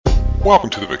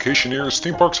Welcome to the Vacationeers,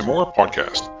 Theme Parks, and More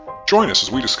podcast. Join us as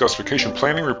we discuss vacation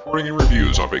planning, reporting, and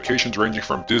reviews on vacations ranging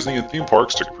from Disney and theme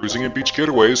parks to cruising and beach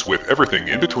getaways with everything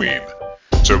in between.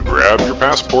 So grab your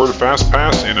passport, a fast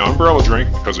pass, and an umbrella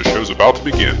drink because the show's about to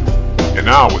begin. And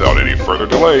now, without any further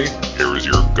delay, here is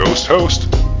your ghost host,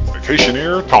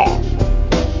 Vacationeer Tom.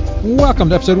 Welcome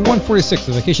to episode 146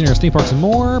 of Vacationeers, Theme Parks, and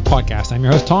More podcast. I'm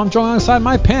your host, Tom, joined alongside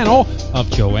my panel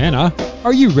of Joanna.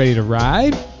 Are you ready to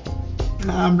ride?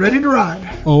 I'm ready to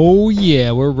ride. Oh,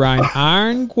 yeah, we're riding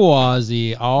Iron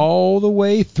Gwazi all the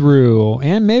way through,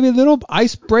 and maybe a little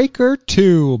icebreaker,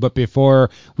 too. But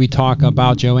before we talk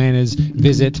about Joanna's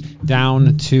visit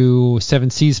down to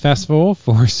Seven Seas Festival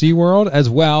for SeaWorld, as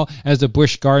well as the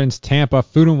Busch Gardens Tampa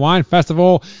Food and Wine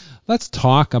Festival, let's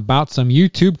talk about some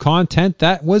YouTube content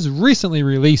that was recently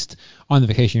released on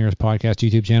the Vacationeers Podcast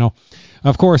YouTube channel.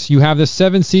 Of course, you have the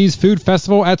Seven Seas Food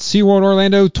Festival at SeaWorld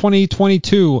Orlando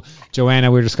 2022.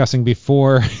 Joanna, we were discussing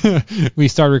before we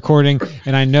started recording,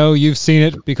 and I know you've seen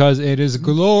it because it is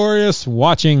glorious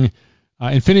watching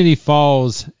Infinity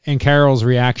Falls and Carol's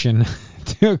reaction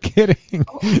to getting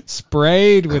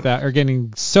sprayed with that, or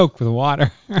getting soaked with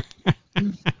water.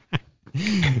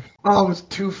 Oh, it was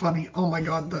too funny. Oh, my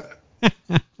God.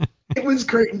 It was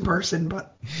great in person,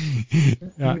 but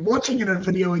watching it in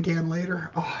video again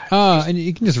later. And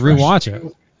you can just rewatch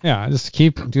it. Yeah, just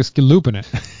keep looping it.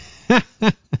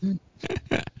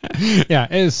 Yeah,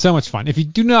 it is so much fun. If you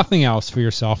do nothing else for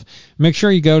yourself, make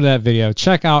sure you go to that video,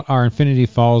 check out our Infinity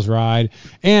Falls ride,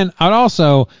 and I'd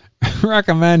also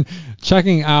recommend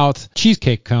checking out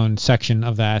Cheesecake Cone section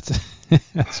of that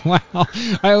as well.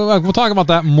 We'll talk about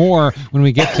that more when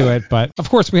we get to it, but of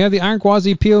course we have the Iron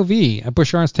Gwazi POV at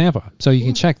Busch Gardens Tampa, so you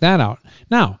can check that out.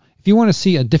 Now, if you want to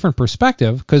see a different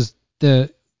perspective, because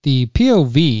the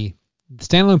POV, the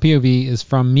standalone POV, is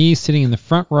from me sitting in the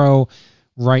front row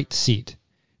right seat.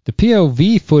 The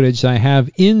POV footage that I have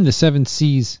in the Seven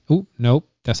Seas, nope,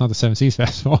 that's not the Seven Seas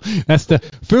Festival. That's the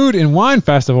Food and Wine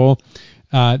Festival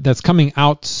that's coming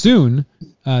out soon.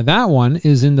 That one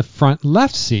is in the front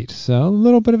left seat, so a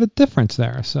little bit of a difference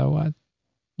there. So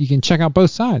you can check out both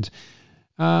sides.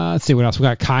 Let's see what else. We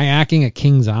got kayaking at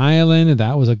Kings Island.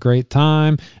 That was a great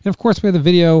time. And of course, we have the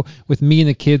video with me and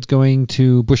the kids going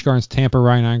to Busch Gardens Tampa,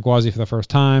 riding Iron Gwazi for the first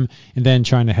time, and then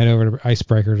trying to head over to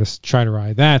Icebreaker to try to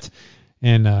ride that.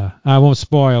 And I won't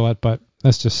spoil it, but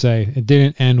let's just say it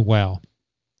didn't end well.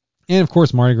 And of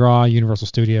course, Mardi Gras, Universal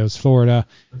Studios Florida,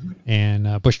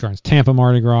 and Busch Gardens Tampa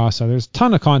Mardi Gras. So there's a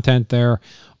ton of content there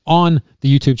on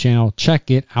the YouTube channel.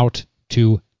 Check it out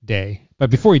today. But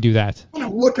before you do that,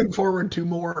 I'm looking forward to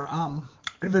more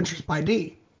Adventures by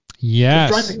D. Yes.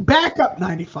 Driving back up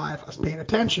 95, I was paying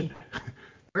attention.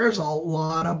 There's a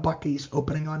lot of Buc-ee's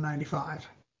opening on 95.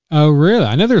 Oh, really?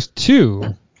 I know there's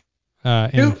two. Two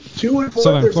and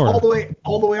four. There's Florida.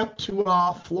 all the way up to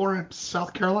Florence,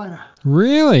 South Carolina.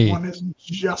 Really? One is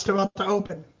just about to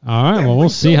open. All right. Well, we'll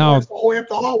see how. All the way up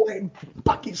the hallway.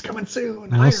 Buc-ee's coming soon.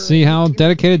 We'll see how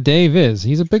dedicated Dave is.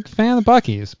 He's a big fan of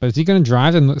Buc-ee's, but is he going to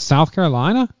drive to South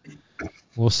Carolina?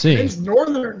 We'll see. It's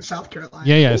northern South Carolina.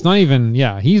 Yeah. It's not even.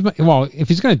 Yeah. If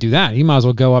he's going to do that, he might as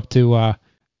well go up to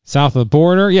south of the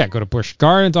border. Yeah. Go to Busch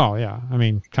Gardens. Oh, yeah. I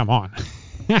mean, come on.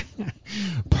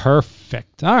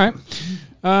 Perfect. All right.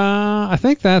 I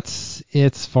think that's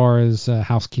it as far as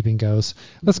housekeeping goes.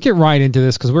 Let's get right into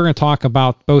this because we're going to talk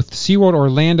about both SeaWorld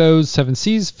Orlando's Seven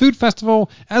Seas Food Festival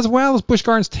as well as Busch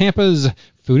Gardens Tampa's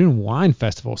Food and Wine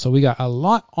Festival. So we got a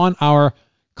lot on our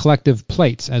collective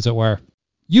plates, as it were.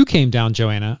 You came down,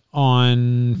 Joanna,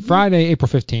 on Friday, April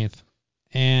 15th,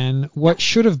 and what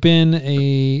should have been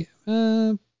a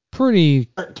pretty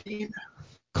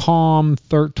calm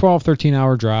 12,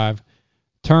 13-hour drive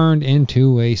turned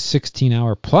into a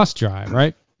 16-hour plus drive,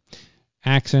 right?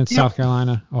 Accent, South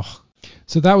Carolina. Oh,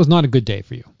 so that was not a good day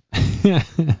for you.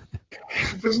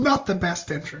 It was not the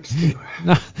best entrance to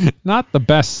not the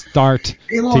best start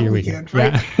to your weekend.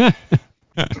 Right? Yeah.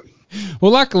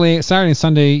 Well, luckily, Saturday and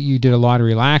Sunday, you did a lot of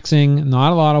relaxing,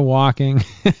 not a lot of walking.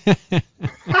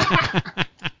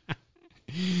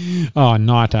 Oh,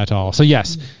 not at all. So,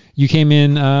 yes, you came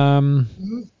in, I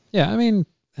mean,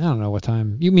 I don't know what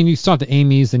time. You stopped at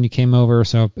Amy's, then you came over,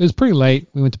 so it was pretty late.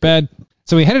 We went to bed.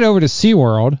 So we headed over to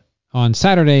SeaWorld on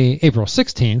Saturday, April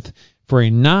 16th for a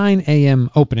 9 a.m.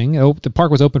 opening. The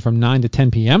park was open from 9 to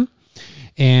 10 p.m.,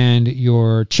 and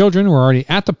your children were already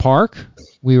at the park.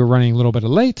 We were running a little bit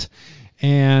late,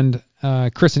 and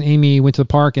Chris and Amy went to the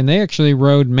park, and they actually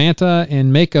rode Manta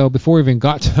and Mako before we even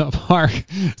got to the park.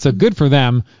 So good for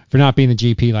them for not being the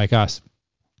GP like us.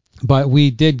 But we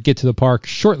did get to the park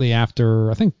shortly after.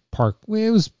 I think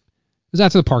it was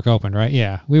after the park opened, right?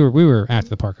 Yeah, we were after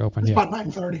the park opened. It was about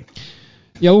 9:30.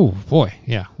 Oh boy,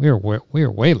 yeah, we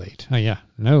were way late. Oh yeah,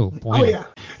 no boy. Oh yeah,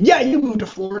 yeah. You moved to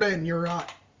Florida and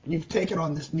you've taken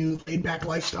on this new laid back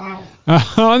lifestyle.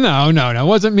 Oh no, it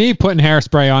wasn't me putting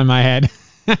hairspray on my head.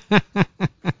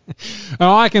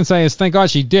 All I can say is thank God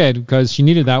she did, because she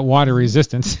needed that water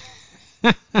resistance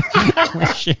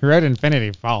when she rode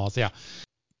Infinity Falls. Yeah.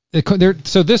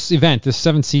 So this event, this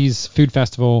Seven Seas Food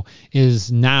Festival,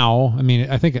 is now, I mean,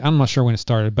 I'm not sure when it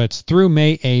started, but it's through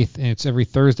May 8th, and it's every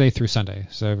Thursday through Sunday.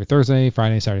 So every Thursday,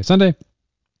 Friday, Saturday, Sunday.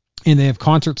 And they have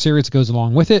concert series that goes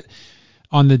along with it.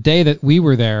 On the day that we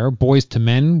were there, Boys to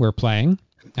Men were playing.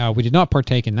 We did not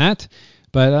partake in that,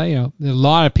 but a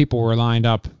lot of people were lined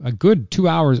up a good 2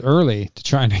 hours early to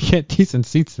try to get decent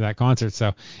seats to that concert.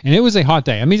 So, and it was a hot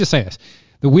day. Let me just say this: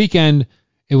 the weekend,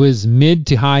 it was mid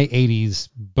to high 80s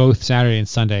both Saturday and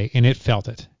Sunday, and it felt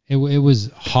it. It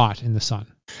was hot in the sun.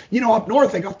 Up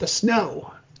north they got the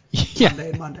snow Sunday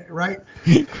and Monday, right?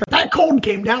 That cold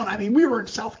came down. I mean, we were in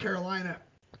South Carolina.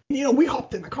 We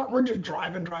hopped in the car. We're just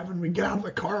driving. We get out of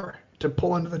the car to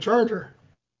pull into the Charger.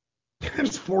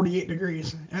 It's 48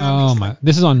 degrees. Oh my!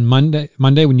 This is on Monday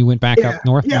when you went back up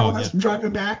north. Yeah, when I was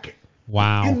driving back.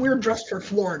 Wow. And we're dressed for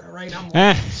Florida, right? I'm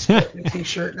like in a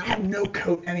t-shirt and I have no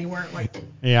coat anywhere. Like.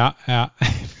 Yeah.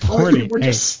 We're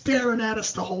just staring at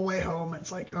us the whole way home.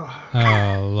 It's like, oh.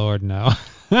 Oh Lord, no.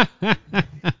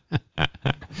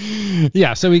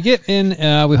 Yeah. So we get in,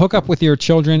 we hook up with your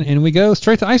children, and we go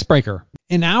straight to Icebreaker.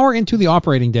 An hour into the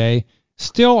operating day,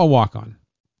 still a walk-on.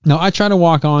 Now I try to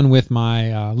walk on with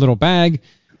my little bag.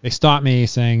 They stopped me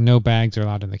saying no bags are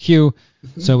allowed in the queue.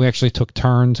 So we actually took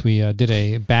turns. We did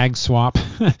a bag swap,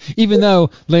 even though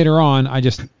later on I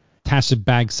just attached the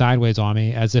bag sideways on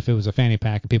me as if it was a fanny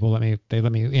pack, and people let me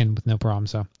in with no problem.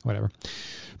 So whatever.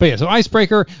 But yeah, so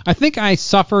Icebreaker, I think I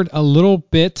suffered a little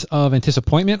bit of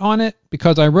disappointment on it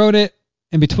because I rode it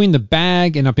in between the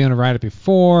bag and not being able to ride it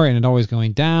before, and it always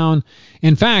going down.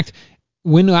 In fact,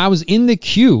 when I was in the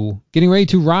queue getting ready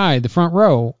to ride the front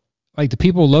row, like the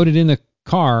people loaded in the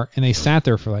car and they sat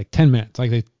there for like 10 minutes.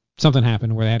 Like something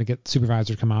happened where they had to get the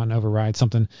supervisor to come out and override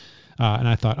something. And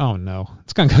I thought, oh no,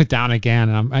 it's going to go down again.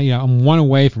 And I'm one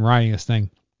away from riding this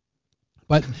thing,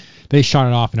 but they shot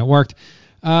it off and it worked.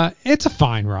 It's a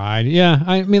fine ride. Yeah.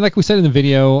 I mean, like we said in the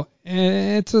video,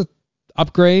 it's a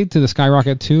upgrade to the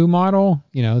Skyrocket 2 model,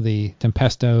 the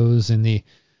Tempestos and the,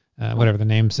 whatever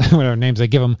names they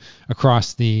give them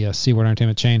across the Seaward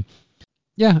Entertainment chain.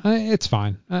 Yeah, it's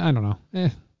fine. I don't know.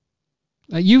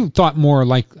 You thought more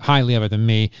highly of it than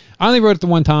me. I only rode it the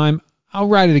one time. I'll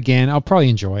ride it again. I'll probably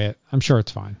enjoy it. I'm sure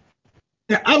it's fine.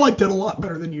 Yeah, I liked it a lot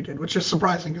better than you did, which is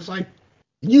surprising because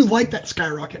you like that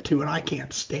Skyrocket too, and I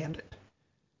can't stand it.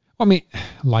 I mean,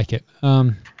 like it.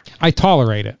 I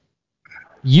tolerate it.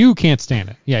 You can't stand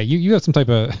it. Yeah, you have some type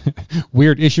of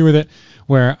weird issue with it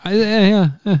where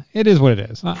it is what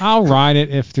it is. I'll ride it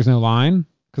if there's no line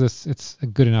because it's a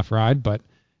good enough ride, but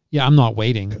yeah, I'm not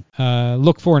waiting.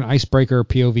 Look for an Icebreaker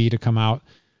POV to come out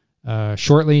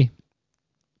shortly,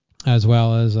 as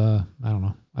well as I don't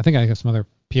know. I think I got some other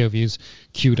POVs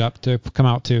queued up to come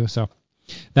out too, so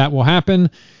that will happen.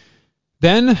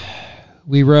 Then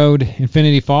we rode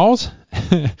Infinity Falls.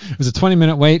 It was a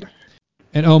 20-minute wait,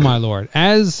 and oh my Lord,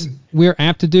 as we're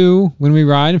apt to do when we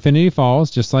ride Infinity Falls,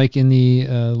 just like in the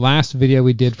last video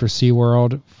we did for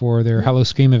SeaWorld for their Hello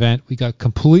Scream event, we got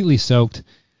completely soaked.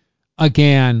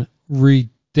 Again,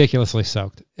 ridiculously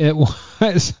soaked. It was,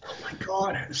 oh my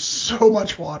God, so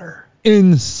much water.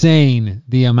 Insane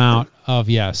the amount of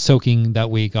soaking that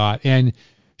we got. And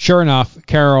sure enough,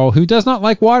 Carol, who does not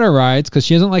like water rides because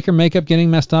she doesn't like her makeup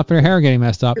getting messed up and her hair getting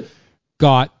messed up,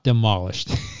 got demolished.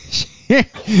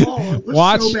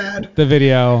 Watch so bad. the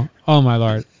video. Oh my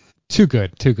Lord, too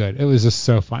good. It was just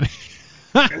so funny.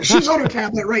 She's on her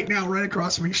tablet right now, right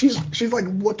across from me. She's like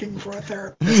looking for a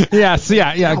therapist. Yes,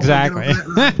 yeah, exactly.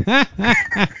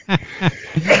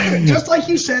 Just like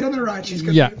you said on the ride, she's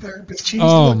going to be a therapist. She's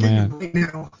looking right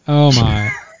now. Oh my,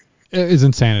 it is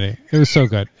insanity. It was so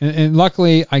good, and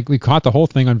luckily we caught the whole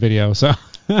thing on video. So.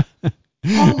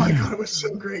 Oh my God, it was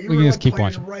so great. You we were can just keep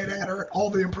watching watching. Right at her,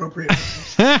 all the appropriate.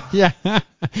 Yeah.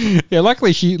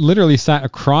 Luckily, she literally sat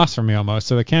across from me almost,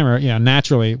 so the camera,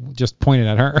 naturally just pointed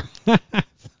at her.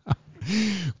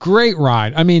 Great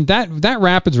ride. I mean, that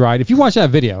Rapids ride. If you watch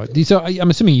that video, so I'm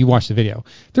assuming you watched the video.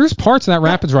 There's parts of that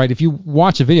Rapids ride. If you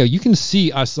watch a video, you can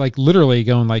see us literally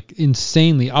going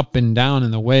insanely up and down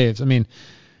in the waves. I mean,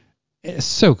 it's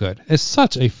so good. It's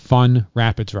such a fun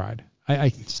Rapids ride.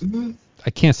 I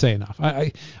can't say enough.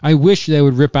 I wish they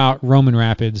would rip out Roman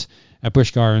Rapids at Busch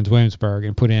Gardens, Williamsburg,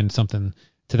 and put in something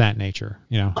to that nature.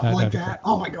 That.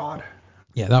 Oh my God.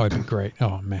 Yeah, that would be great.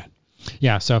 Oh man.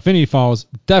 Yeah, so Infinity Falls,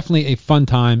 definitely a fun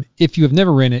time. If you have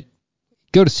never ridden it,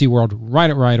 go to SeaWorld, ride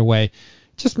it right away.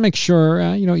 Just make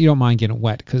sure you don't mind getting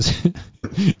wet, because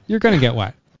you're going to get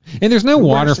wet. And there's no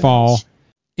waterfall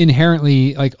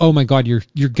inherently like, oh my God,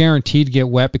 you're guaranteed to get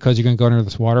wet because you're going to go under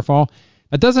this waterfall.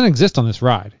 That doesn't exist on this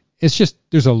ride. It's just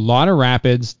there's a lot of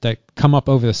rapids that come up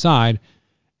over the side,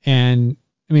 and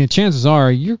I mean, the chances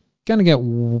are you're going to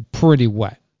get pretty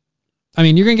wet. I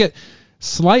mean, you're going to get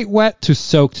slight wet to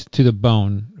soaked to the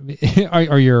bone.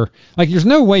 Or you're like, there's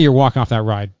no way you're walking off that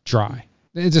ride dry.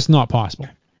 It's just not possible.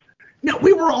 No,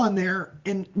 we were on there,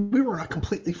 and we were in a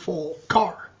completely full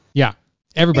car. Yeah,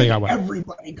 everybody got wet.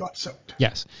 Everybody got soaked.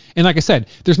 Yes, and like I said,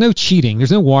 there's no cheating.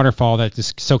 There's no waterfall that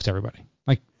just soaks everybody.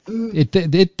 Like they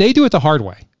do it the hard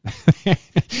way.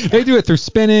 They do it through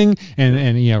spinning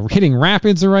and hitting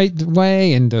rapids the right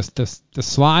way, and the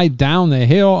slide down the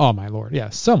hill. Oh my Lord, yeah,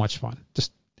 so much fun.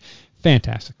 Just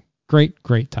fantastic.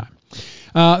 Great time.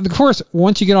 Of course,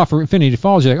 once you get off of Infinity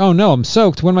Falls, you're like, oh no, I'm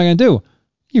soaked. What am I going to do?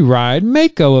 You ride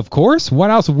Mako, of course. What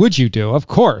else would you do? Of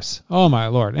course. Oh my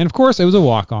Lord. And of course, it was a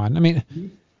walk-on. I mean,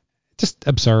 just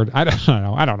absurd. I don't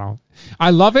know. I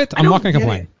love it. I'm not going to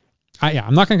complain.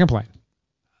 I'm not going to complain.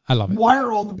 I love it. Why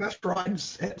are all the best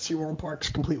rides at SeaWorld parks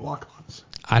complete walk-ons?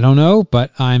 I don't know,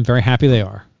 but I'm very happy they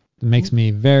are. It makes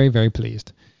me very, very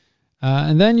pleased.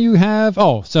 And then you have,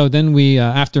 so then we,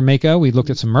 after Mako, we looked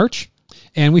at some merch,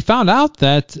 and we found out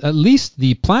that at least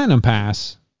the Platinum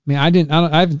Pass, I mean, I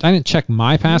didn't check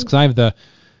my pass because I have the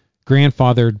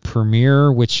grandfathered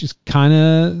Premier, which is kind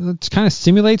of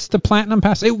simulates the Platinum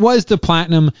Pass. It was the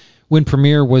Platinum when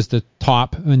Premier was the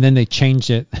top, and then they changed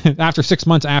it. After 6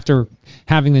 months after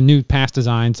having the new pass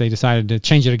designs, they decided to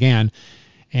change it again,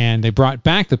 and they brought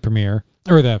back the Premier,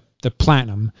 or the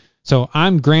Platinum. So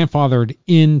I'm grandfathered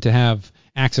in to have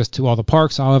access to all the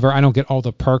parks. However, I don't get all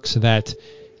the perks that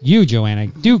you, Joanna,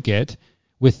 do get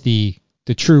with the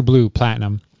True Blue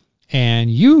Platinum.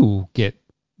 And you get,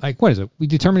 like, what is it? We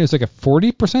determined it's like a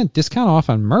 40% discount off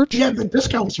on merch? Yeah, the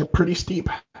discounts are pretty steep.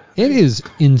 It is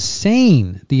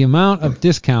insane, the amount of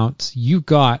discounts you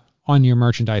got on your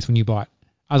merchandise when you bought.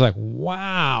 I was like,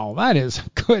 wow, that is a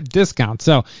good discount.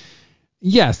 So,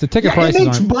 yes, the ticket prices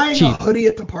aren't buying cheap. A hoodie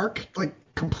at the park, like,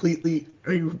 completely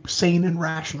sane and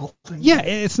rational thing. Yeah,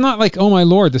 it's not like, oh my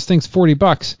Lord, this thing's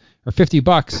 $40 or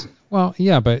 $50. Well,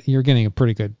 yeah, but you're getting a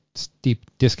pretty good steep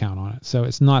discount on it, so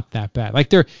it's not that bad. Like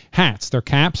their hats, their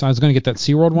caps. I was going to get that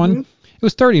SeaWorld one. It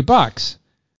was $30,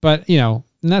 but and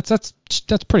that's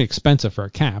pretty expensive for a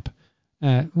cap.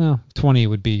 Well, 20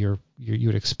 would be you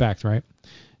would expect, right?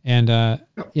 And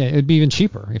it'd be even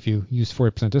cheaper if you use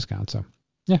 40% discount. So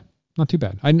yeah, not too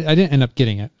bad. I didn't end up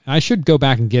getting it. I should go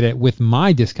back and get it with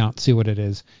my discount, see what it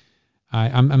is.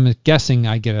 I'm guessing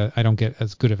I don't get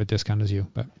as good of a discount as you,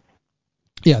 but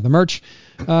yeah, the merch,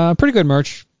 pretty good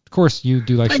merch. Of course, you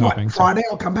do like shopping. Friday,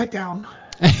 I'll come back down.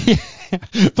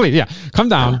 Please, yeah, come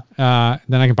down.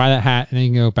 Then I can buy that hat, and then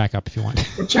you can go back up if you want.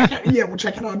 We'll check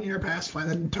it on your pass,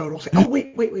 find it in total. Say, oh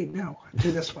wait, no,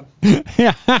 do this one.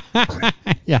 yeah,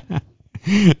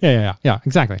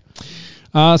 exactly.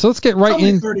 So let's get right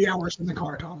in. 30 hours in the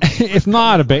car, Tom. It's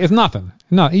nothing.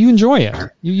 No, you enjoy it.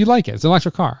 You like it. It's an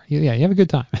electric car. You have a good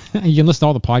time. You can listen to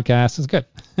all the podcasts. It's good.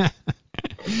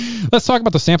 Let's talk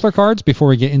about the sampler cards before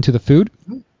we get into the food.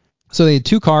 So they had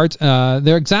two cards.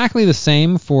 They're exactly the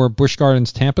same for Busch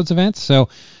Gardens Tampa's events. So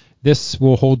this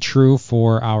will hold true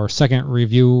for our second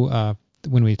review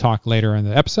when we talk later in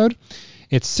the episode.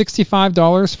 It's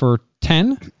 $65 for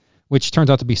 10, which turns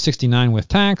out to be $69 with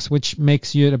tax, which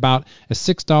makes you at about a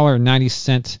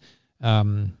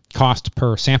 $6.90 cost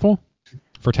per sample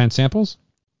for 10 samples.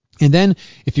 And then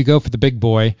if you go for the big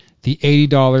boy, the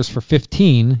 $80 for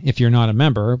 15 if you're not a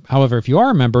member. However, if you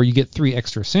are a member, you get 3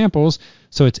 extra samples,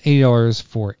 so it's $80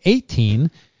 for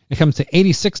 18. It comes to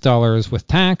 $86 with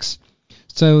tax.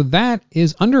 So that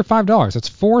is under $5. That's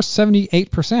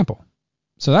 $4.78 per sample.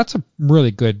 So that's a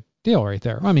really good deal right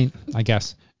there. I mean, I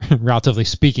guess relatively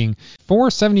speaking,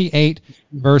 $4.78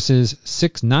 versus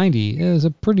 $6.90 is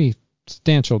a pretty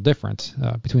substantial difference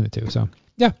between the two. So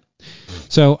yeah.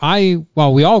 So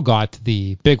we all got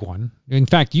the big one. In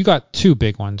fact, you got 2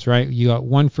 big ones, right? You got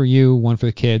one for you, one for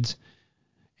the kids.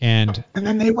 And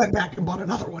then they went back and bought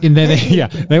another one. And then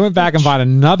they went back and bought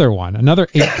another one, another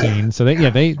 18. So they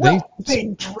drank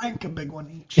a big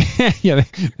one each. Yeah,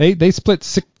 they split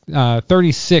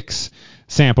 36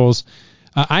 samples.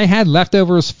 I had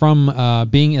leftovers from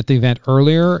being at the event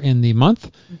earlier in the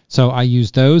month, so I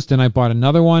used those. Then I bought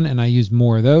another one, and I used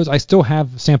more of those. I still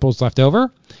have samples left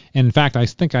over. And in fact, I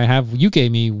think you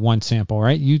gave me one sample,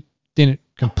 right? You didn't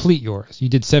complete yours. You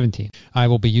did 17. I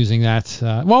will be using that.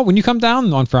 Well, when you come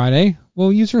down on Friday,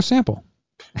 we'll use your sample.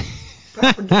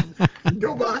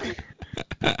 Go by.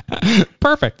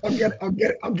 Perfect. I'll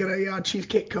get a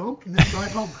cheesecake cone and then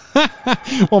drive home.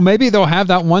 Well, maybe they'll have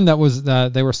that one that was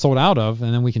they were sold out of,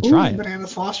 and then we can try it. Banana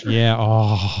Foster. Yeah.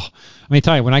 Oh, let me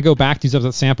tell you, when I go back to these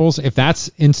other samples, if that's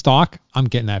in stock, I'm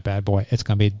getting that bad boy. It's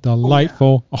gonna be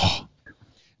delightful. Oh,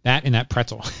 that and that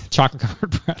pretzel, chocolate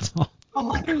covered pretzel. Oh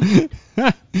my God.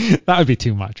 That would be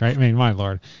too much, right? I mean, my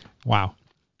lord. Wow.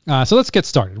 So let's get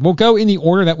started. We'll go in the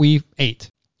order that we ate.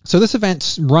 So this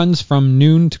event runs from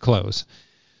noon to close.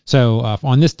 So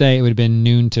on this day, it would have been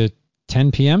noon to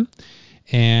 10 p.m.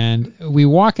 And we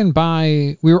were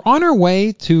on our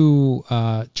way to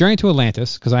Journey to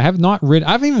Atlantis, because I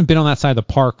haven't even been on that side of the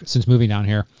park since moving down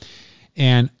here.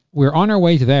 And we're on our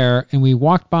way to there, and we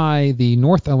walked by the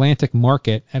North Atlantic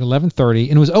Market at 11:30,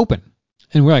 and it was open.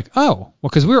 And we're like, oh, well,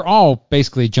 because we were all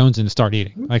basically jonesing to start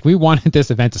eating. Like, we wanted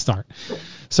this event to start.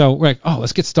 So we're like, oh,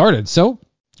 let's get started. So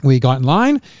we got in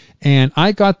line, and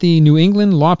I got the New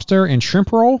England lobster and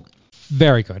shrimp roll.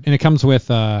 Very good. And it comes with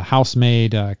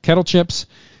house-made kettle chips,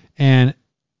 and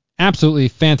absolutely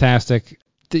fantastic.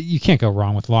 You can't go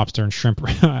wrong with lobster and shrimp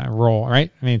roll, right?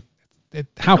 I mean,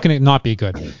 how can it not be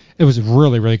good? It was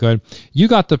really, really good. You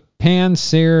got the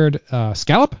pan-seared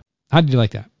scallop. How did you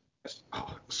like that?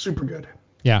 Oh, super good.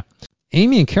 Yeah.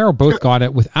 Amy and Carol both got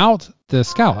it without the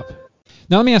scallop.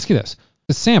 Now, let me ask you this.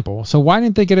 The sample, so why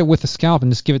didn't they get it with the scallop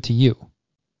and just give it to you?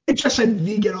 It just said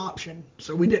vegan option,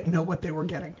 so we didn't know what they were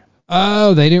getting.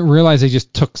 Oh, they didn't realize they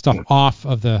just took stuff off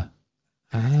of the...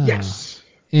 Yes.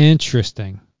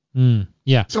 Interesting.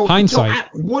 Yeah, So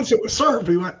hindsight. Once it was served,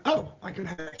 we went, oh, I could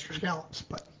have extra scallops.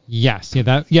 But Yes,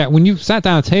 yeah, when you sat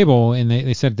down at a table and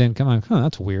they said it didn't come on,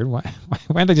 that's weird. Why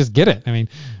didn't they just get it? I mean,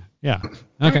 yeah.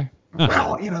 Okay.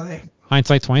 Well,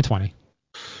 hindsight 2020.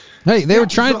 Hey, they were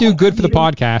trying to do good for the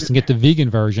podcast and get the vegan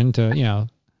version to,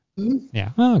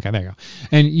 Yeah. Oh, okay, there you go.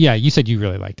 And yeah, you said you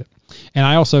really liked it. And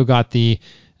I also got the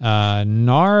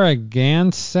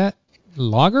Narragansett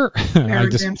lager.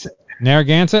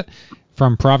 Narragansett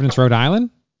from Providence, Rhode Island.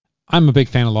 I'm a big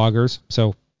fan of lagers,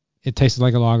 so it tasted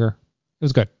like a lager. It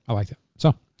was good. I liked it.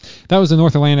 So that was the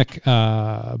North Atlantic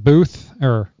booth,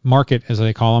 or market as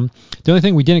they call them. The only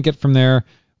thing we didn't get from there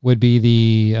would be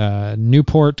the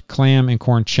Newport clam and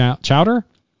corn chowder.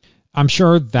 I'm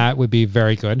sure that would be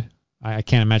very good. I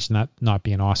can't imagine that not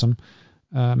being awesome.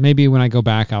 Maybe when I go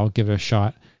back, I'll give it a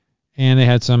shot. And they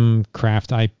had some craft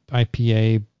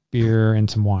IPA beer and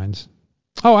some wines.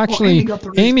 Oh, actually,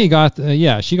 Amy got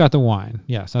she got the wine.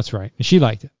 Yes, that's right. And she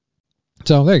liked it.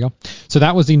 So there you go. So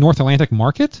that was the North Atlantic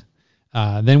Market.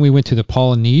 Then we went to the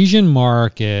Polynesian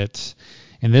Market.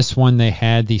 And this one, they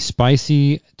had the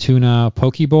spicy tuna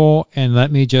poke bowl. And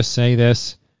let me just say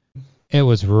this. It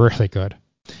was really good.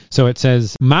 So it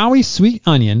says Maui sweet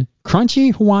onion,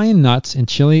 crunchy Hawaiian nuts, and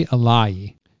chili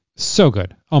alai. So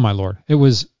good. Oh, my Lord. It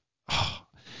was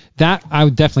that. I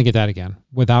would definitely get that again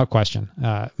without question.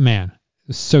 Man, it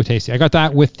was so tasty. I got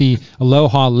that with the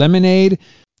Aloha lemonade.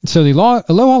 So the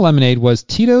Aloha lemonade was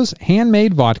Tito's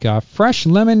handmade vodka, fresh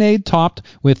lemonade topped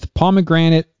with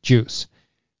pomegranate juice.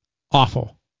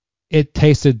 Awful. It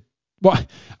tasted, well,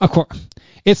 of course,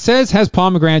 it says has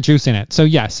pomegranate juice in it. So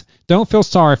yes, don't feel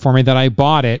sorry for me that I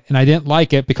bought it and I didn't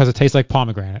like it because it tastes like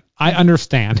pomegranate. I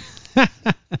understand.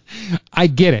 I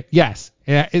get it. Yes.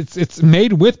 Yeah, it's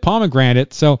made with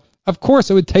pomegranate. So of course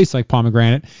it would taste like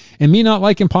pomegranate. And me not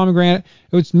liking pomegranate,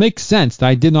 it would make sense that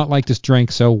I did not like this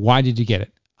drink. So why did you get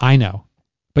it? I know.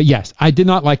 But yes, I did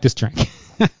not like this drink.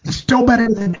 Still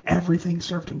better than everything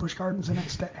served in Busch Gardens the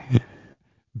next day.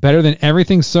 Better than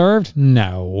everything served?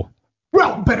 No.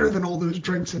 Well, better than all those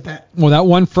drinks at that. Well, that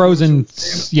one frozen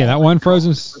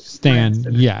stand.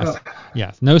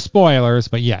 Yes. No spoilers,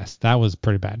 but yes, that was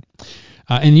pretty bad.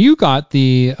 And you got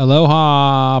the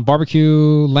Aloha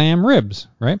barbecue lamb ribs,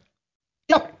 right?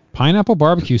 Yep. Pineapple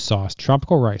barbecue sauce,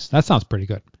 tropical rice. That sounds pretty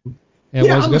good.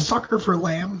 I'm a sucker for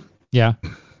lamb. Yeah.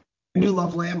 I do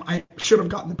love lamb. I should have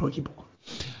gotten the poke bowl.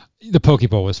 The poke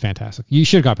bowl was fantastic. You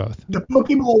should have got both. The poke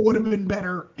bowl would have been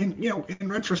better. And, in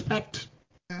retrospect,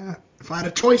 if I had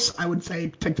a choice, I would say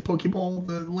take the poke bowl.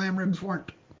 The lamb ribs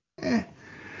weren't.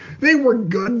 They were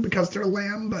good because they're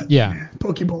lamb, but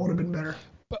poke bowl would have been better.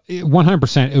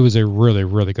 100%. It was a really,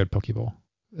 really good poke bowl.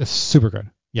 It's super good.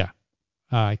 Yeah.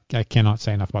 I cannot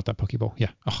say enough about that poke bowl. Yeah.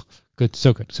 Oh, good.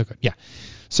 So good. So good. Yeah.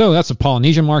 So that's the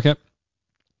Polynesian Market.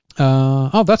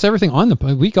 That's everything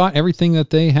we got everything that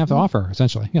they have to offer,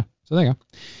 essentially. Yeah. So there you go.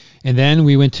 And then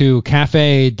we went to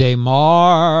Cafe Des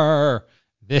Mars.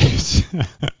 This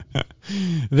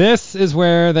This is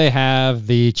where they have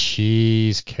the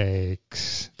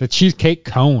cheesecakes, the cheesecake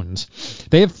cones.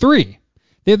 They have 3.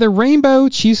 They have the rainbow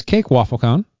cheesecake waffle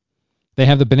cone. They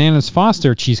have the Bananas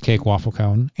Foster cheesecake waffle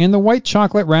cone and the white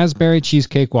chocolate raspberry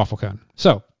cheesecake waffle cone.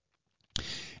 So,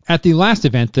 at the last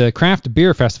event, the Craft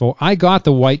Beer Festival, I got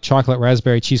the white chocolate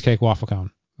raspberry cheesecake waffle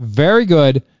cone. Very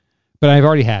good, but I've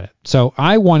already had it. So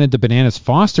I wanted the Bananas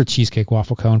Foster cheesecake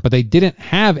waffle cone, but they didn't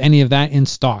have any of that in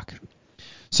stock.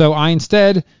 So I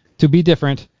instead, to be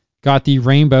different, got the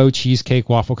rainbow cheesecake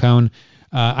waffle cone.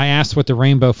 I asked what the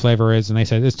rainbow flavor is, and they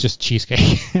said it's just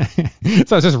cheesecake.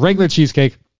 So it's just regular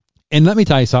cheesecake. And let me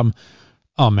tell you something.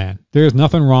 Oh, man, there's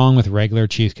nothing wrong with regular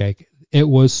cheesecake. It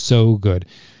was so good.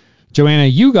 Joanna,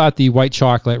 you got the white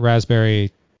chocolate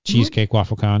raspberry cheesecake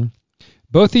waffle cone.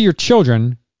 Both of your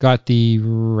children got the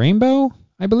rainbow,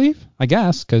 I believe, I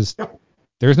guess, because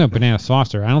there's no Banana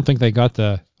Foster. I don't think they got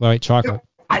the white chocolate.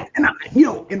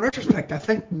 In retrospect, I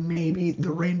think maybe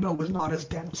the rainbow was not as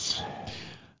dense.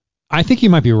 I think you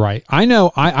might be right. I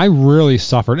know I really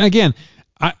suffered. And again,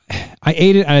 I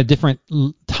ate it at a different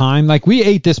time. Like, we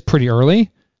ate this pretty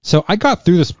early, so I got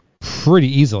through this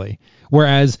pretty easily.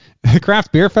 Whereas the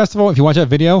Craft Beer Festival, if you watch that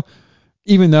video,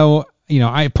 even though,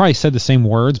 I probably said the same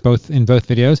words in both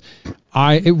videos,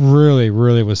 it really,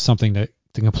 really was something to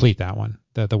complete that one,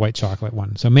 the white chocolate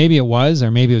one. So maybe it was,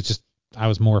 or maybe it was just I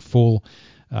was more full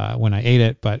when I ate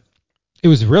it, but it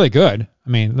was really good. I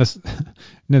mean,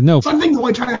 no. Something the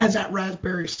white chocolate has that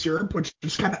raspberry syrup, which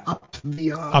just kind of upped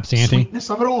the ante. Sweetness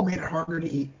of it all, made it harder to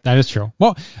eat. That is true.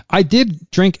 Well, I did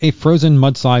drink a frozen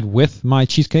mudslide with my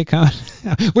cheesecake cone,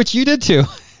 which you did too.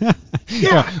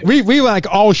 Yeah. We were like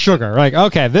all sugar. Like,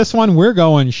 okay, this one we're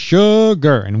going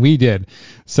sugar, and we did.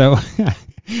 So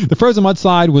the frozen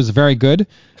mudslide was very good.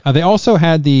 They also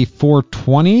had the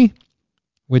 420,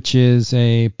 which is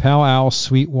a Pale Ale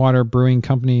Sweetwater Brewing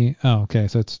Company. Oh, okay,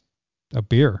 so it's a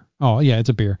beer. Oh, yeah, it's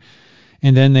a beer.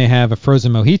 And then they have a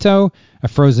frozen mojito, a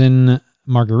frozen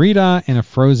margarita, and a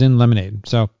frozen lemonade.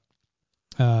 So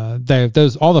all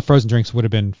the frozen drinks would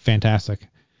have been fantastic.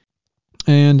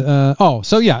 And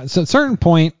so at a certain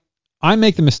point, I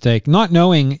make the mistake, not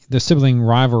knowing the sibling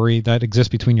rivalry that exists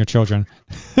between your children.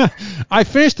 I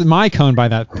finished my cone by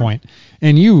that point,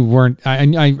 and you weren't.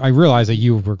 I realized that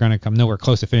you were going to come nowhere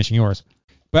close to finishing yours.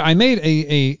 But I made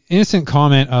a innocent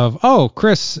comment of, "Oh,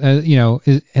 Chris,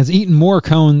 has eaten more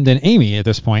cone than Amy at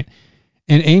this point,"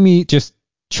 and Amy just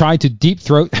tried to deep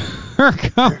throat her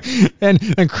cone,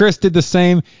 and Chris did the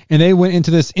same, and they went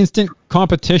into this instant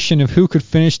competition of who could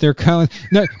finish their cone.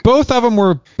 No, both of them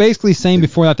were basically saying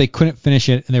before that they couldn't finish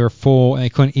it, and they were full, and they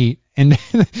couldn't eat, and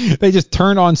they just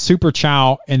turned on Super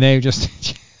Chow, and they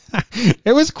just.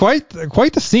 It was quite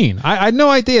the scene. I had no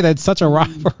idea that such a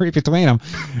rivalry between them,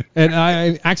 and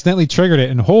I accidentally triggered it.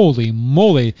 And holy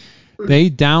moly, they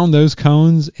downed those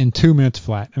cones in 2 minutes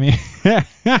flat. I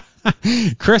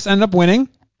mean, Chris ended up winning.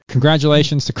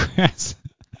 Congratulations to Chris.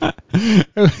 It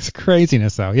was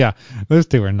craziness, though. Yeah, those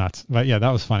two were nuts. But yeah, that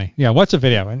was funny. Yeah, watch the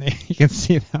video, and you can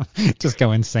see them just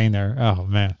go insane there. Oh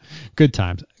man, good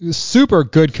times. Super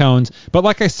good cones. But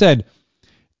like I said,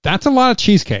 that's a lot of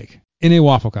cheesecake in a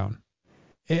waffle cone.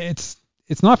 It's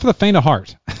not for the faint of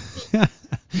heart.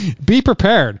 Be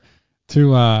prepared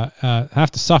to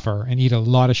have to suffer and eat a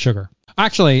lot of sugar.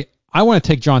 Actually, I want to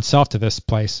take John Self to this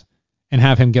place and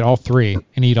have him get all 3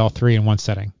 and eat all 3 in one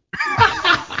setting.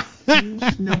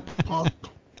 No problem.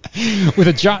 With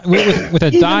a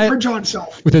Even diet for John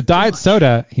Self. with a diet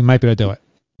soda, he might be able to do it.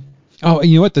 Oh,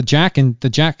 you know what? The Jack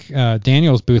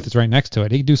Daniels booth is right next to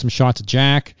it. He can do some shots of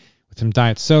Jack with some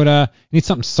diet soda. He needs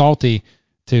something salty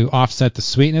to offset the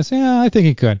sweetness. Yeah, I think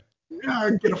he could.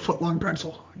 Yeah, get a foot-long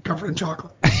pretzel covered in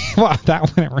chocolate. Well, that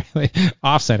wouldn't really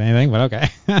offset anything, but okay.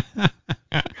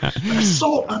 There's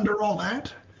salt under all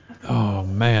that. Oh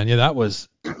man, yeah,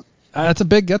 that's a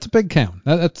big count.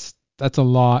 That's a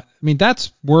lot. I mean,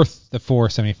 that's worth the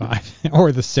 $4.75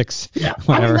 or the $6. Yeah,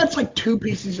 whatever. I mean that's like 2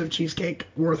 pieces of cheesecake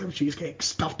worth of cheesecake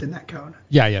stuffed in that cone.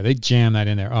 Yeah, they jammed that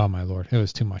in there. Oh my lord, it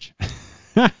was too much.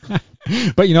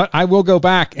 But you know what? I will go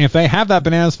back, and if they have that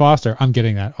Bananas Foster, I'm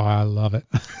getting that. Oh, I love it.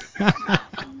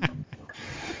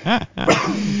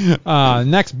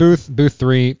 Next booth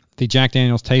 3, the Jack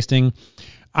Daniel's tasting.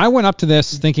 I went up to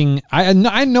this thinking I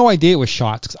had no idea it was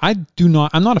shots, because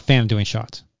I'm not a fan of doing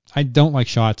shots. I don't like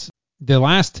shots. The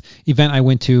last event I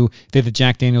went to, they had the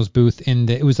Jack Daniel's booth, and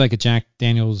it was like a Jack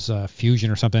Daniel's fusion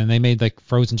or something, and they made like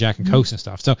frozen Jack and Cokes and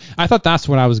stuff. So I thought that's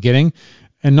what I was getting.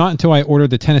 And not until I ordered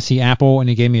the Tennessee Apple and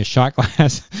he gave me a shot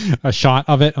glass, a shot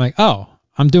of it. I'm like, oh,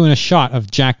 I'm doing a shot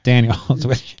of Jack Daniel's.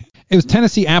 It was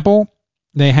Tennessee Apple.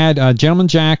 They had Gentleman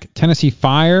Jack, Tennessee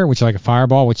Fire, which is like a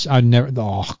fireball, which I'd never.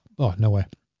 Oh, no way.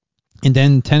 And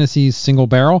then Tennessee's single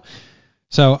barrel.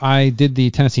 So I did the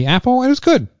Tennessee apple. It was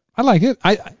good. I like it.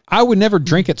 I would never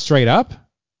drink it straight up.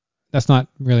 That's not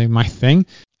really my thing.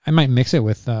 I might mix it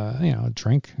with, a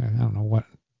drink. I don't know what,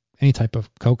 any type of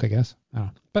Coke, I guess. I don't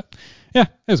know. But yeah,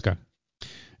 it was good.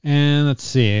 And let's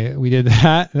see, we did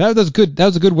that. That was good. That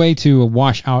was a good way to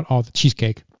wash out all the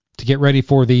cheesecake to get ready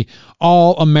for the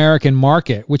All-American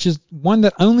Market, which is one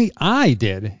that only I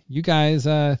did. You guys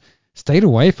stayed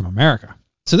away from America.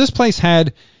 So this place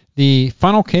had the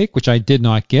funnel cake, which I did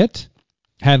not get,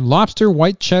 had lobster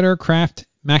white cheddar Kraft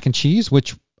mac and cheese,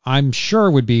 which I'm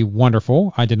sure would be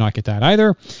wonderful. I did not get that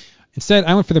either. Instead,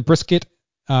 I went for the brisket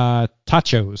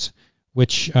tachos,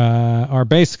 which are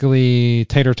basically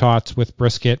tater tots with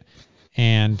brisket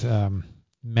and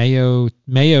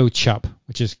mayo chup,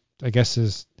 which is, I guess,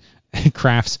 is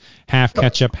Kraft's half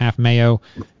ketchup, half mayo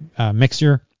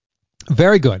mixture.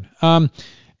 Very good.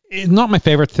 It's not my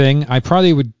favorite thing. I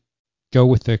probably would go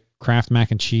with the Kraft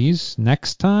mac and cheese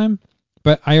next time,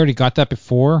 but I already got that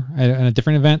before at a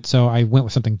different event, so I went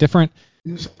with something different.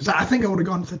 So I think I would have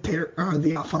gone with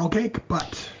the funnel cake,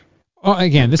 but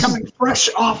again, this coming fresh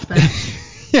off that.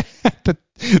 Yeah,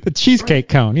 the cheesecake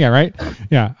cone. Yeah, right.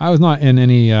 Yeah, I was not in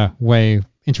any way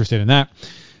interested in that.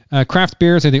 Craft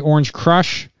beers are the Orange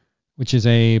Crush, which is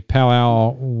a pale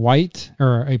ale white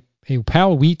or a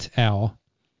pale wheat ale,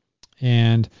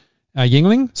 and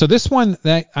Yingling. So this one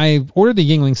that I ordered the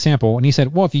Yingling sample, and he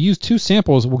said, well, if you use 2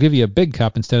 samples, we'll give you a big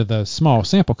cup instead of the small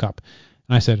sample cup.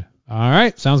 And I said, all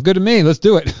right, sounds good to me. Let's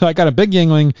do it. So I got a big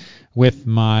Yingling with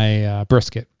my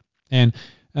brisket, and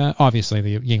obviously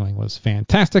the Yingling was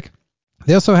fantastic.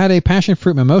 They also had a passion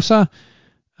fruit mimosa.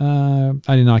 I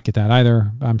did not get that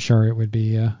either. I'm sure it would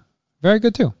be very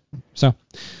good too. So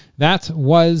that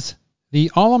was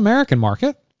the All-American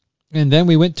Market. And then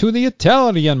we went to the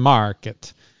Italian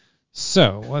Market.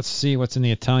 So let's see what's in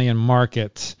the Italian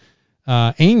Market.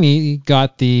 Amy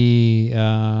got the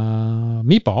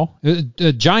meatball,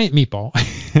 a giant meatball,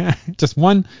 just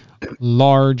one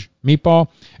large meatball.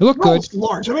 It looked good. It's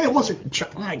large. I mean, it wasn't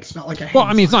like it's not like a head. Well,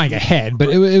 I mean, it's not like a head, but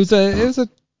it was a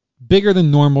bigger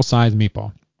than normal size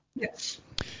meatball. Yes.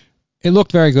 It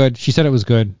looked very good. She said it was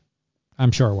good.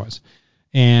 I'm sure it was.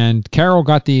 And Carol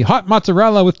got the hot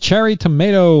mozzarella with cherry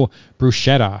tomato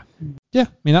bruschetta. Yeah, I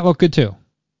mean, that looked good too.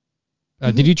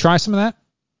 Did you try some of that?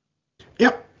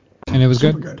 Yep. And it was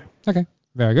Super good. Okay,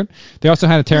 very good. They also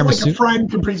had a tiramisu. Like a fried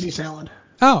caprese salad.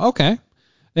 Oh, okay.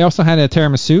 They also had a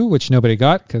tiramisu, which nobody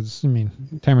got because, I mean,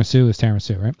 tiramisu is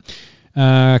tiramisu,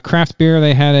 right? Craft beer,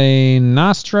 they had a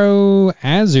Nostro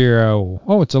Azzurro.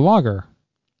 Oh, it's a lager.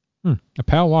 A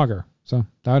pale lager. So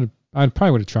I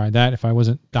probably would have tried that if I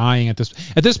wasn't dying at this.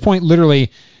 At this point, literally,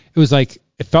 it was like,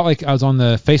 it felt like I was on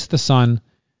the face of the sun,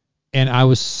 and I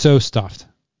was so stuffed.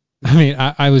 I mean,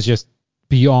 I was just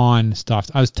beyond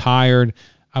stuffed. I was tired.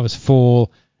 I was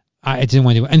full. I didn't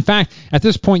want to do it. In fact, at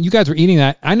this point, you guys were eating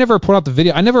that. I never put out the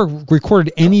video. I never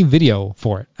recorded any video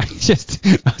for it. I was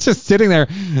just sitting there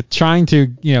trying to,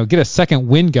 get a second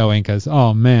wind going because,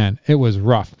 oh man, it was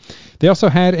rough. They also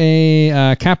had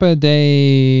a Capa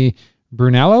de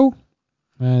Brunello.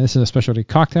 This is a specialty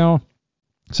cocktail.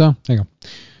 So there you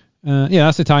go. Yeah,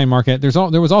 that's the Italian Market. There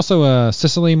was also a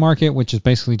Sicily Market, which is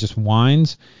basically just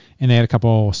wines, and they had a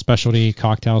couple specialty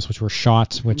cocktails, which were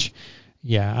shots, which,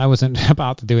 yeah, I wasn't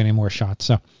about to do any more shots,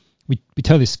 so we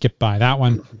totally skipped by that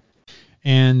one.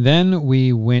 And then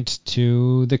we went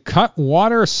to the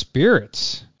Cutwater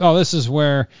Spirits. Oh, this is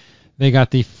where they got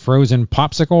the frozen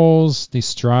popsicles, the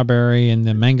strawberry and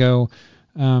the mango.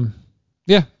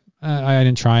 Yeah, I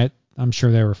didn't try it. I'm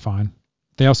sure they were fine.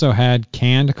 They also had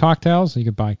canned cocktails. You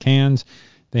could buy cans.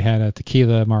 They had a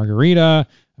tequila margarita,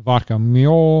 a vodka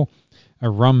mule, a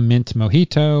rum mint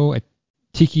mojito, a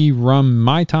tiki rum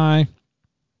mai tai,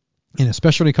 and a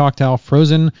specialty cocktail,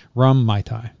 frozen rum mai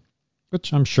tai,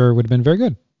 which I'm sure would have been very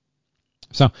good.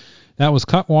 So that was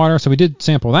Cutwater. So we did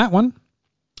sample that one.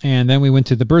 And then we went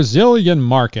to the Brazilian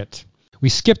Market. We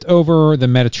skipped over the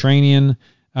Mediterranean.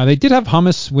 They did have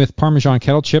hummus with Parmesan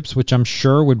kettle chips, which I'm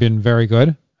sure would have been very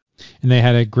good. And they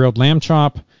had a grilled lamb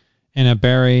chop and a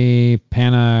berry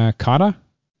panna cotta.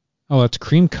 Oh, that's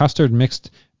cream custard mixed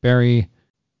berry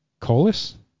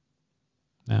colas.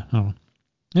 Yeah, I don't know.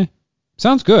 Yeah,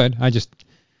 sounds good.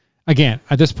 Again,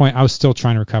 at this point, I was still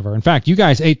trying to recover. In fact, you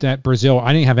guys ate that Brazil.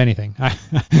 I didn't have anything. I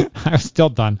was still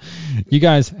done. You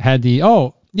guys had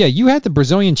you had the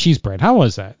Brazilian cheese bread. How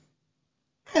was that?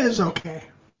 It was okay.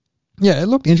 Yeah, it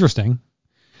looked interesting.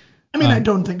 I mean, I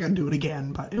don't think I'd do it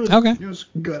again, but it was okay. It was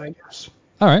good, I guess.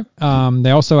 All right.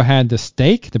 They also had the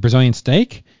steak, the Brazilian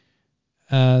steak.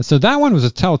 So that one was a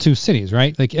tale of two cities,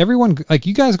 right? Like everyone, like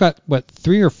you guys got what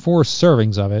 3 or 4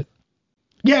 servings of it.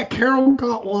 Yeah, Carol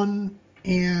got one,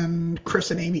 and Chris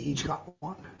and Amy each got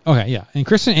one. Okay, yeah. And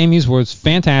Chris and Amy's was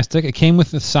fantastic. It came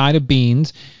with a side of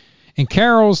beans, and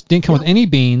Carol's didn't come with any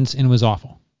beans and it was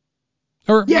awful.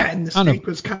 Or yeah, and the steak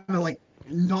was kind of like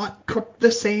not cooked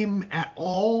the same at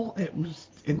all.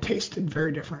 It tasted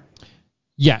very different.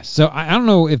 Yes. So I don't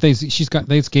know if they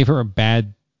just gave her a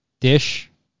bad dish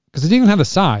because it didn't even have a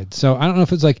side. So I don't know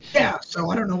if it's like So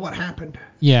I don't know what happened.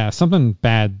 Yeah, something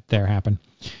bad there happened.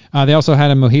 They also had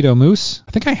a mojito mousse.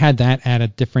 I think I had that at a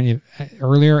different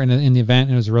earlier in the event,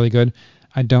 and it was really good.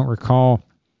 I don't recall.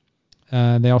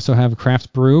 They also have a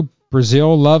craft brew.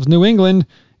 Brazil Loves New England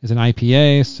is an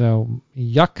IPA, so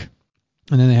yuck.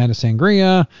 And then they had a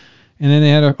sangria, and then they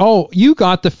had you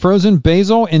got the frozen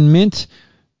basil and mint.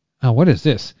 What is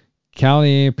this?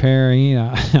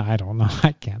 Caliperina. I don't know.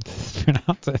 I can't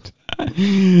pronounce it.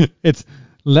 It's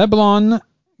Leblon.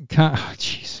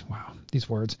 Jeez, wow, these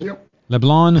words. Yep.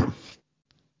 Leblon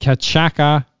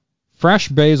cachaca, fresh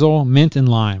basil, mint, and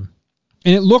lime.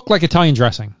 And it looked like Italian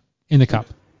dressing in the cup.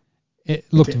 It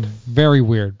looked very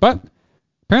weird, but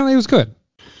apparently it was good.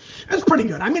 It's pretty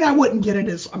good. I mean, I wouldn't get it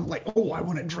as I'm like, I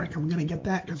want a drink. I'm gonna get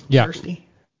that because I'm thirsty.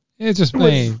 It's just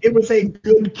it was a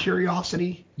good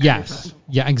curiosity. Yes.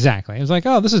 Yeah, exactly. It was like,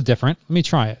 this is different. Let me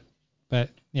try it. But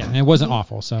yeah, and it wasn't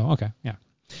awful. So okay, yeah.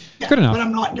 Good enough. But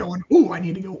I'm not going, I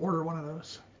need to go order one of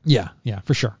those. Yeah,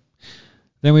 for sure.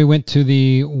 Then we went to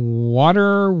the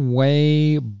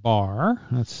Waterway Bar.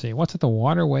 Let's see. What's at the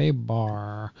Waterway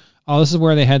Bar? Oh, this is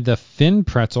where they had the thin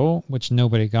pretzel, which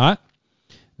nobody got.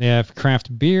 They have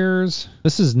craft beers.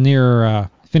 This is near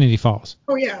Infinity Falls.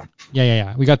 Oh, yeah.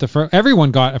 Yeah. We got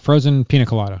everyone got a frozen pina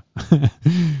colada,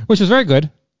 which was very good.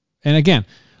 And again,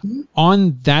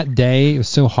 on that day, it was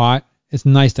so hot. It's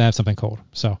nice to have something cold.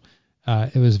 So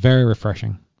it was very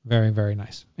refreshing. Very, very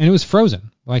nice. And it was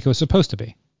frozen like it was supposed to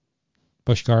be.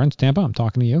 Busch Gardens, Tampa, I'm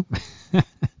talking to you.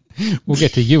 We'll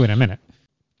get to you in a minute.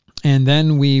 And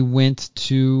then we went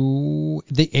to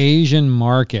the Asian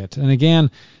market. And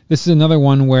again, this is another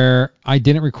one where I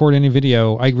didn't record any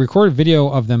video. I recorded video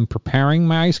of them preparing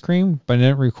my ice cream, but I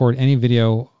didn't record any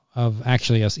video of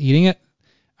actually us eating it.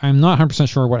 I'm not 100%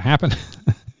 sure what happened.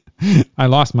 I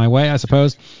lost my way, I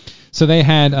suppose. So they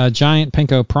had giant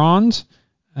panko prawns,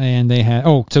 and they had,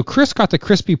 so Chris got the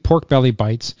crispy pork belly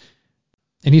bites,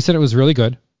 and he said it was really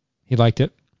good. He liked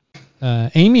it.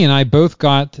 Amy and I both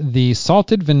got the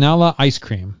salted vanilla ice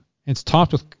cream. It's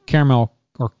topped with caramel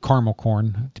or caramel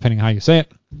corn, depending on how you say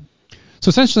it. So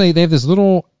essentially, they have this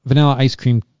little vanilla ice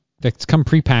cream that's come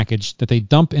prepackaged that they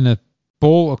dump in a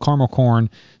bowl of caramel corn,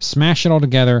 smash it all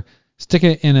together, stick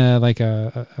it in a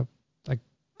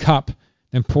cup,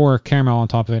 then pour caramel on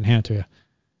top of it and hand it to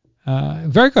you.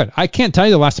 Very good. I can't tell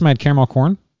you the last time I had caramel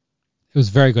corn. It was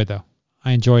very good, though.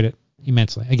 I enjoyed it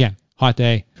immensely. Again, hot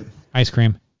day, ice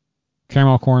cream,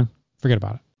 caramel corn, forget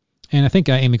about it. And I think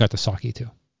Amy got the sake,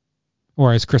 too.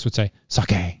 Or as Chris would say,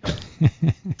 sake.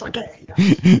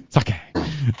 Sake.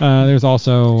 There's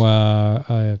also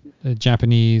a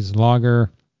Japanese lager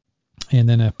and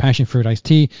then a passion fruit iced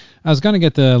tea. I was going to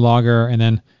get the lager, and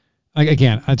then,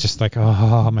 again, I just like,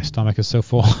 my stomach is so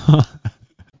full.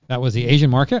 That was the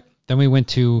Asian market. Then we went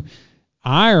to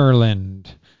Ireland.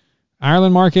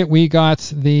 Ireland market, we got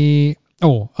the...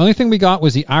 only thing we got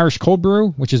was the Irish cold brew,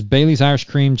 which is Bailey's Irish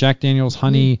Cream, Jack Daniel's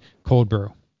Honey Cold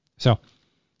Brew. So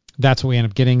that's what we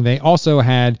ended up getting. They also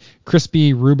had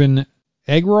crispy Reuben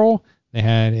egg roll. They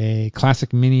had a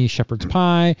classic mini shepherd's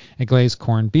pie, a glazed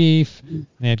corned beef.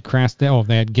 They had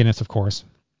they had Guinness, of course.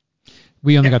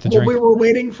 We only got the drink. We were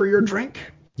waiting for your drink.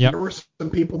 Yep. There were some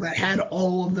people that had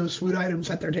all of those food items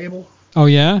at their table. Oh,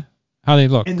 yeah? How they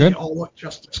look? And Good? they all look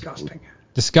just disgusting.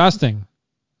 Disgusting.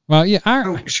 Well,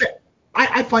 yeah. Shit.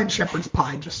 I find shepherd's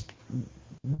pie just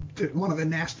one of the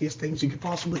nastiest things you could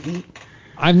possibly eat.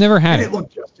 I've never had it. And it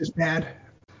looked just as bad.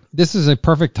 This is a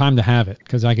perfect time to have it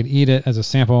because I could eat it as a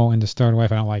sample and just throw it away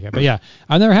if I don't like it. But yeah,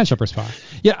 I've never had shepherd's pie.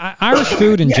 Yeah, Irish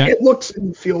food in general. It looks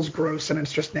and feels gross, and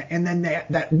it's just and then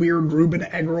that weird Reuben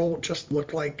egg roll just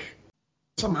looked like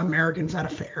some Americans at a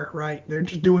fair, right? They're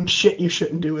just doing shit you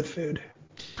shouldn't do with food.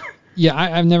 Yeah,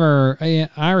 I've never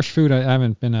Irish food. I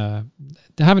haven't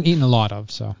eaten a lot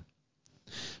of. So,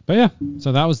 but yeah,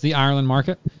 so that was the Ireland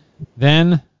market.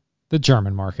 Then the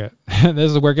German market.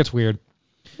 This is where it gets weird.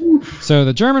 So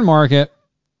the German market,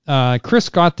 Chris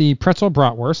got the pretzel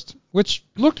bratwurst, which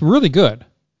looked really good.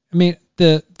 I mean,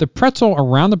 the pretzel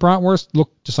around the bratwurst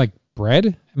looked just like bread.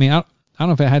 I mean, I don't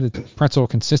know if it had the pretzel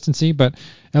consistency, but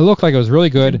it looked like it was really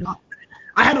good.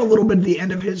 I had a little bit at the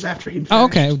end of his after he'd finished. Oh,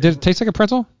 okay. Did it taste like a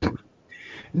pretzel?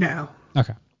 No.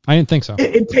 Okay. I didn't think so.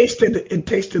 It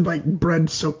tasted like bread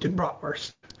soaked in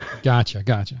bratwurst. Gotcha.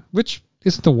 Which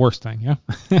isn't the worst thing, yeah?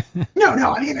 No,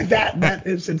 I mean that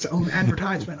is its own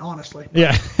advertisement, honestly.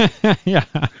 Yeah. Yeah.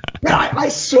 But I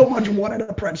so much wanted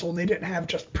a pretzel, and they didn't have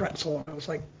just pretzel. I was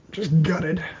like just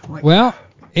gutted. Like, Well,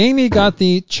 Amy got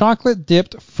the chocolate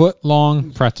dipped foot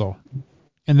long pretzel.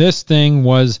 And this thing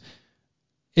was,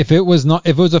 if it was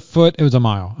a foot, it was a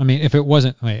mile. I mean, if it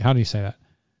wasn't, wait, how do you say that?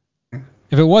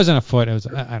 If it wasn't a foot, it was,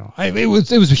 I don't know. It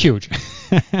was huge.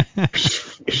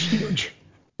 huge.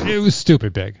 It was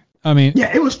stupid big. I mean,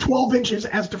 yeah, it was 12 inches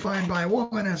as defined by a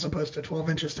woman, as opposed to 12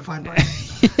 inches defined by a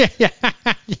yeah.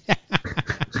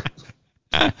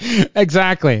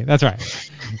 Exactly. That's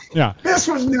right. Yeah. This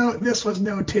was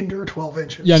no Tinder 12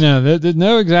 inches. Yeah, no,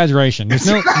 no exaggeration. There's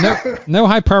no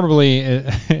hyperbole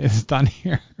is done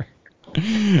here.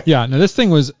 Yeah, no, this thing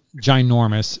was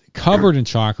ginormous, covered in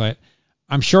chocolate.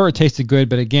 I'm sure it tasted good,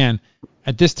 but again,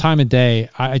 at this time of day,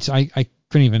 I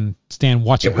couldn't even stand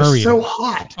watching her eat. It was so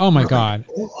hot. Oh my God.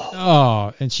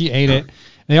 Oh, and she ate it.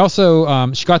 They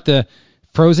also she got the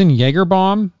frozen Jaeger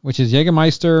bomb, which is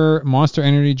Jägermeister, Monster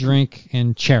Energy drink,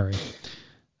 and cherry.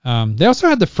 They also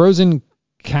had the frozen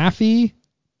Cafe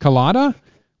Colada,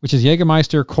 which is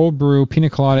Jägermeister, cold brew, pina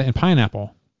colada, and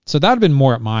pineapple. So that would have been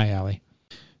more up my alley.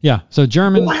 Yeah, so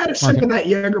German. Well, I had a sip of that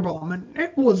Jaeger bomb, and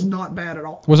it was not bad at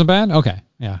all. Wasn't bad? Okay.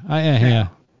 Yeah. Yeah.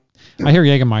 I hear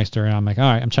Jägermeister, and I'm like,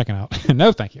 all right, I'm checking out.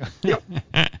 No, thank you. Yep.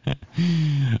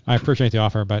 I appreciate the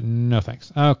offer, but no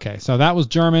thanks. Okay, so that was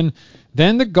German.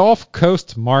 Then the Gulf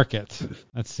Coast Market.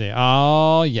 Let's see.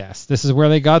 Oh, yes. This is where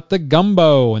they got the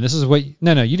gumbo. And this is what...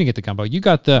 No, you didn't get the gumbo. You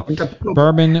got the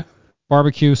bourbon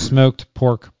barbecue smoked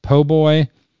pork po' boy.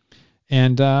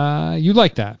 And you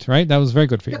liked that, right? That was very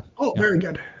good for you. Yeah. Oh, very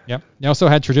good. Yep. They also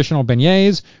had traditional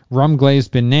beignets, rum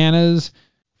glazed bananas.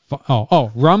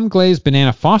 Rum glazed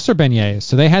banana Foster beignets.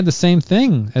 So they had the same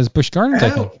thing as Busch Gardens,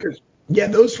 I think. Yeah,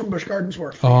 those from Busch Gardens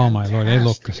were fantastic. Oh my Lord, they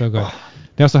look so good.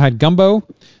 They also had gumbo.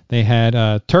 They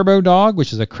had Turbo Dog,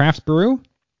 which is a craft brew.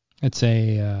 It's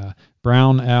a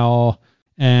brown ale,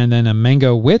 and then a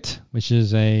Mango Wit, which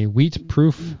is a wheat,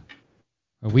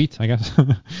 I guess.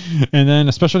 And then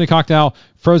a specialty cocktail,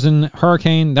 Frozen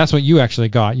Hurricane. That's what you actually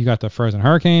got. You got the Frozen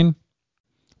Hurricane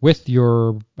with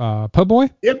your po' boy.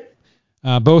 Yep.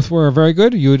 Both were very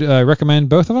good. You would recommend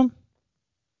both of them?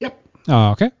 Yep.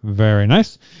 Oh, okay. Very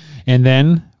nice. And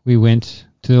then we went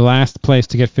to the last place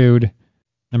to get food,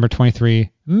 number 23,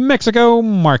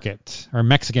 Mexican Market.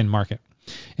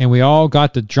 And we all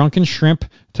got the Drunken Shrimp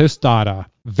Tostada.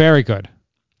 Very good.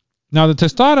 Now, the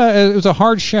tostada, it was a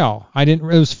hard shell. It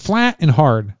was flat and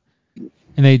hard.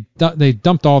 And they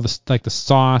dumped all the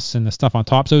sauce and the stuff on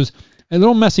top. So it was a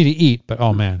little messy to eat, but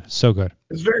oh man, so good.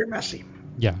 It's very messy.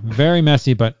 Yeah, very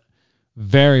messy, but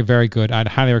very, very good. I'd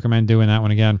highly recommend doing that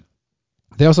one again.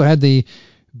 They also had the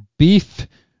beef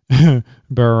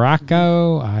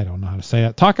barraco, I don't know how to say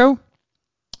that, taco,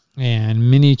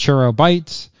 and mini churro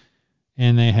bites.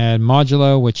 And they had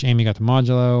modulo, which Amy got the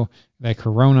modulo. They had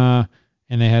Corona,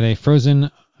 and they had a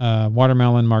frozen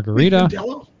watermelon margarita.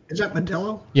 Modelo? Is that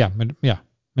Modelo? Yeah,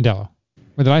 Modelo.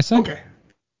 What did I say? Okay.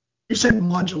 You said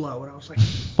modulo, and I was like...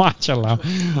 Modulo,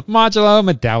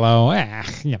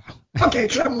 Modelo, you know. Okay,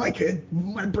 so I'm like,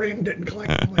 my brain didn't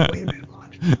collect. I'm like, wait a minute,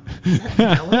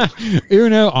 Modelo.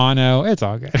 Uno, Ano, it's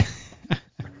all good.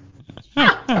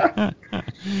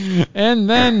 And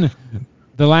then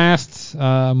the last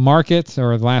market,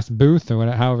 or the last booth, or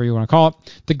however you want to call it,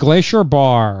 the Glacier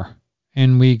Bar.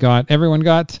 And everyone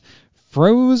got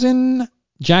frozen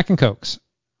Jack and Cokes.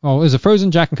 Oh, it was a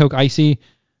frozen Jack and Coke icy.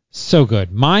 So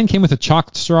good. Mine came with a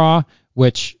chocolate straw,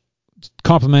 which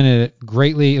complimented it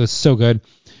greatly. It was so good.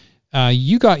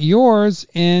 You got yours,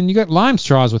 and you got lime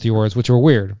straws with yours, which were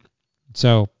weird.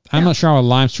 So I'm not sure how a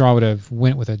lime straw would have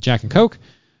went with a Jack and Coke.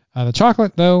 The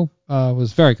chocolate, though,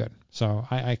 was very good. So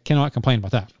I cannot complain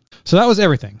about that. So that was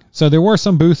everything. So there were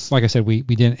some booths, like I said, we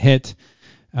didn't hit.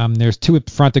 There's two up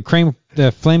front. The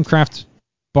Flamecraft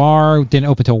bar didn't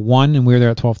open till 1, and we were there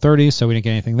at 12:30, so we didn't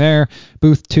get anything there.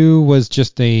 Booth 2 was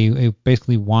just a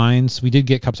basically wines. We did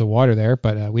get cups of water there,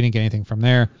 but we didn't get anything from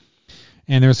there.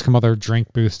 And there's some other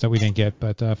drink booths that we didn't get.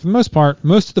 But for the most part,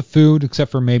 most of the food,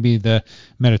 except for maybe the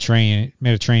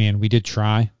Mediterranean, we did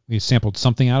try. We sampled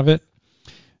something out of it.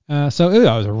 So it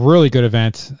was a really good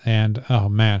event, and oh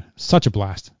man, such a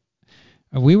blast.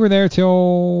 We were there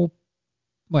till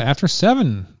after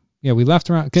 7. Yeah, we left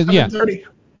around 7:30.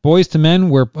 Boys to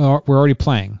Men were already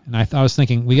playing, and I was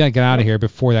thinking we gotta get out of here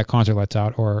before that concert lets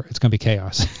out, or it's gonna be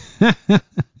chaos.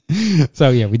 So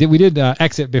yeah, we did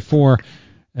exit before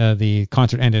the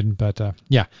concert ended. But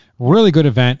yeah, really good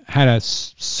event. Had a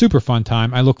super fun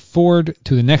time. I look forward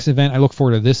to the next event. I look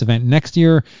forward to this event next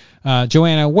year.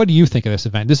 Joanna, what do you think of this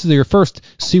event? This is your first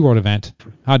SeaWorld event.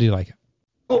 How do you like it?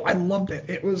 Oh, I loved it.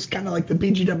 It was kind of like the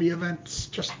BGW events,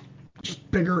 just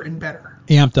bigger and better.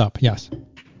 Amped up, yes.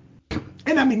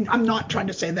 And I mean, I'm not trying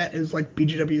to say that is like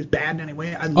BGW is bad in any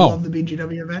way. I love the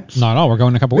BGW events. Not at all. We're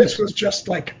going in a couple weeks. This was just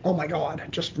like, oh my God,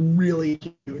 just really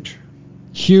huge.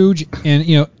 Huge,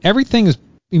 and everything is.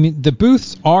 I mean, the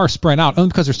booths are spread out only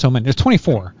because there's so many. There's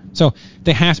 24, so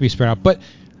they have to be spread out. But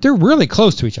they're really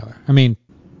close to each other. I mean,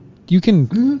 you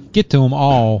can get to them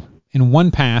all in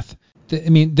one path. I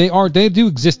mean, they do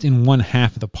exist in one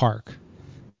half of the park.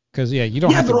 Because, you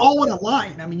don't have to... they're all in a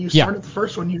line. I mean, you start at the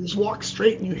first one, you just walk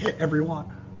straight and you hit every one.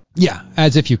 Yeah,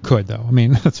 as if you could, though. I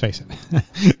mean, let's face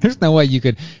it. There's no way you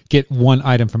could get one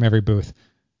item from every booth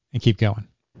and keep going.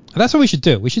 That's what we should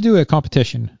do. We should do a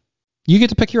competition. You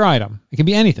get to pick your item. It can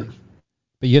be anything.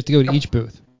 But you have to go to each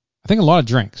booth. I think a lot of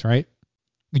drinks, right?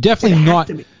 You definitely not...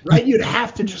 To be, right? You'd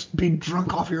have to just be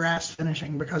drunk off your ass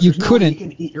finishing because you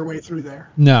can eat your way through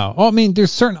there. No. Well, I mean,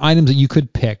 there's certain items that you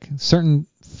could pick. Certain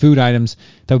food items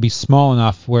that would be small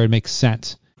enough where it makes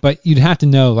sense. But you'd have to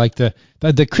know, like the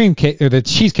cream cake or the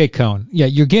cheesecake cone. Yeah,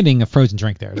 you're getting a frozen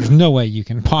drink there. There's no way you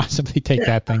can possibly take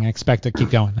that thing and expect to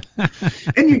keep going.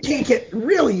 And you can't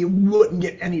you wouldn't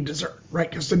get any dessert, right?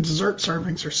 Because the dessert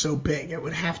servings are so big. It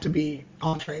would have to be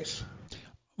entrees.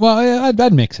 Well,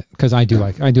 I'd mix it because I do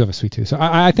have a sweet tooth. So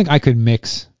I think I could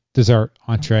mix dessert,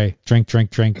 entree, drink,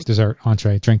 dessert,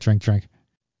 entree, drink.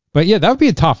 But yeah, that would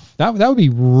be that would be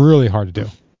really hard to do.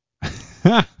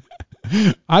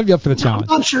 I'd be up for the challenge.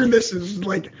 I'm not sure this is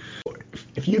like,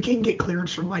 if you can get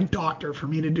clearance from my doctor for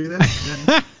me to do this,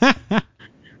 then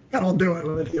I'll do it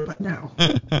with you, but no.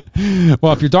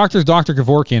 Well, if your doctor's Dr.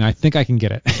 Kevorkian, I think I can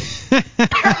get it.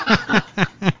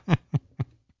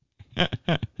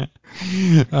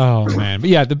 Oh man, but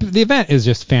yeah, the event is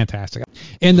just fantastic.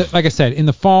 And like I said, in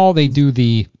the fall they do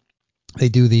the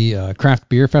craft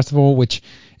beer festival, which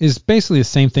is basically the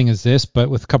same thing as this, but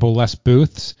with a couple less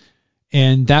booths.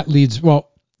 And that leads,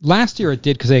 last year it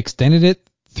did because they extended it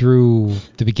through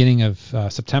the beginning of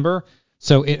September.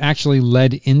 So it actually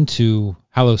led into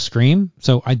Hello Scream.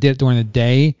 So I did it during the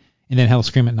day and then Hello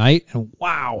Scream at night. And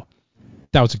wow,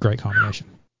 that was a great combination.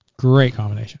 Great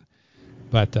combination.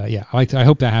 But yeah, I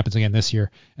hope that happens again this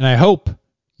year. And I hope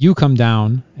you come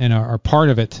down and are part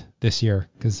of it this year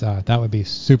because that would be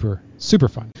super, super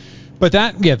fun. But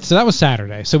so that was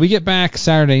Saturday. So we get back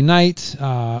Saturday night.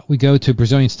 We go to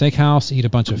Brazilian Steakhouse, eat a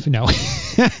bunch of,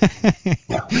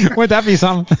 would that be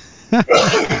something?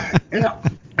 Yeah.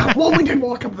 Well, we did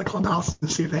walk up to the clubhouse to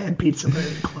see if they had pizza, but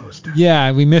it closed.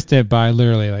 Yeah, we missed it by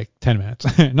literally like 10 minutes.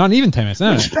 Not even 10 minutes.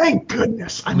 No. Thank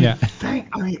goodness. I mean,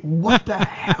 what the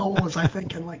hell was I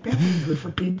thinking? Like, that'd be good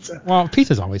for pizza. Well,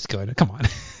 pizza's always good. Come on.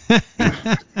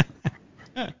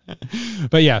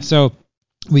 But yeah, so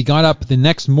we got up the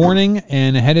next morning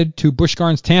and headed to Busch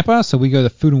Gardens, Tampa. So we go to the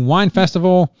Food and Wine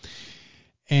Festival.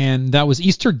 And that was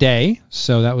Easter Day.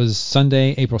 So that was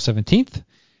Sunday, April 17th.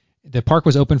 The park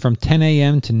was open from 10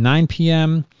 a.m. to 9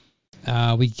 p.m.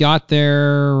 We got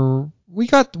there. We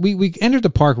entered the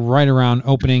park right around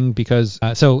opening because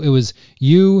so it was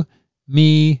you,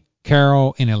 me,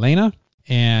 Carol, and Elena,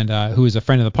 and who is a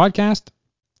friend of the podcast.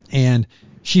 And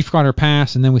she forgot her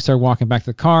pass, and then we started walking back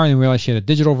to the car, and we realized she had a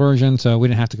digital version, so we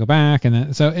didn't have to go back. And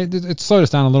then, so it slowed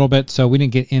us down a little bit, so we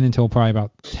didn't get in until probably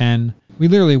about 10. We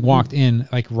literally walked in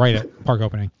like right at park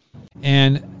opening.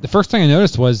 And the first thing I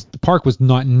noticed was the park was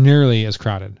not nearly as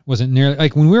crowded. Wasn't nearly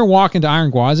like when we were walking to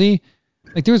Iron Gwazi,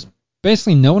 like there was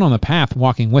basically no one on the path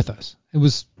walking with us. It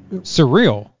was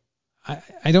surreal.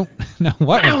 I don't know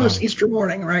what. It was Easter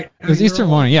morning, right? It was Easter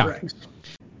morning, yeah.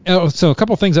 So a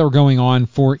couple of things that were going on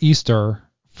for Easter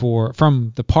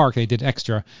from the park they did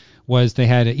extra was they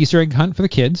had an Easter egg hunt for the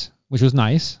kids, which was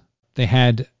nice. They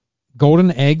had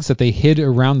golden eggs that they hid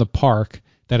around the park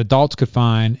that adults could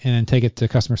find and then take it to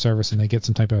customer service and they get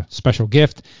some type of special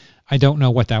gift. I don't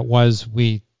know what that was.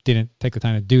 We didn't take the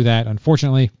time to do that,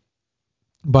 unfortunately.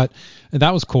 But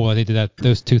that was cool that they did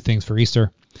those two things for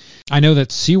Easter. I know that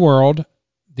SeaWorld,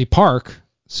 the park,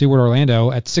 SeaWorld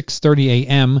Orlando, at 6:30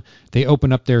 a.m., they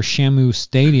opened up their Shamu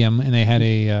Stadium and they had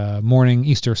a morning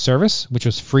Easter service, which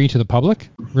was free to the public,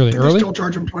 really early. They still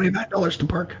charge them $29 to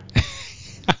park.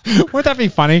 Wouldn't that be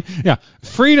funny? Yeah,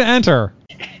 free to enter.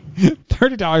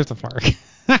 $30 to park.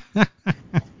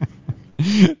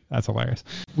 That's hilarious.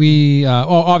 We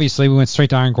obviously we went straight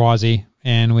to Iron Gwazi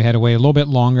and we had to wait a little bit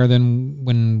longer than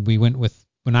when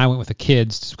I went with the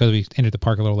kids just because we entered the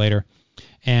park a little later.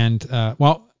 And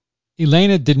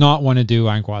Elena did not want to do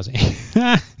Iron Quasi.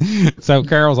 So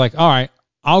Carol's like, all right,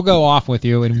 I'll go off with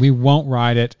you and we won't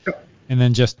ride it. And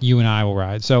then just you and I will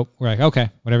ride. So we're like, okay,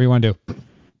 whatever you want to do.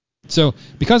 So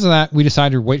because of that, we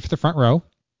decided to wait for the front row.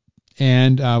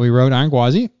 And we rode Iron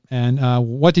Quasi. And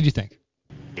what did you think?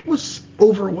 It was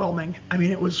overwhelming. I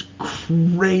mean, it was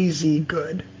crazy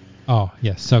good. Oh,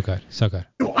 yes, so good, so good.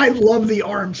 I love the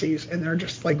RMCs, and they're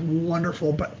just like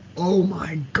wonderful, but oh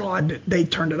my God, they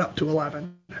turned it up to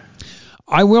 11.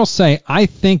 I will say, I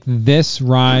think this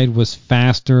ride was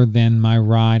faster than my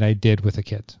ride I did with the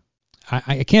kids.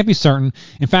 I can't be certain.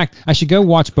 In fact, I should go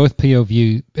watch both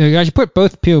POVs. I should put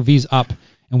both POVs up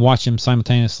and watch them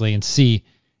simultaneously and see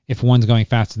if one's going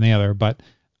faster than the other. But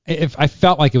if I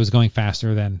felt like it was going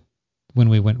faster than when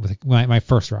we went with my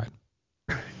first ride.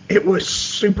 It was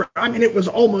super. I mean, it was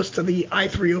almost to the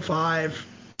I-305,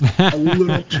 a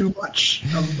little too much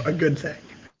of a good thing.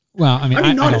 Well, I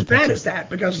mean, not as bad as that,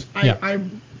 because I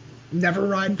never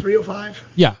ride 305.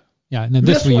 Yeah. No,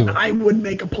 this one I would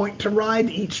make a point to ride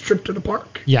each trip to the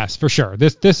park. Yes, for sure.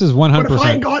 This is 100%. But if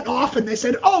I got off and they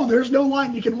said, "Oh, there's no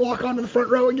line, you can walk onto the front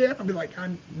row again," I'd be like,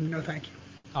 "No, thank you."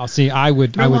 I'll see. I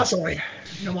would. Muscle.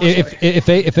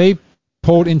 If they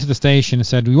pulled into the station and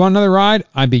said, "Do you want another ride?"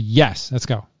 I'd be yes. Let's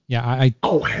go. Yeah.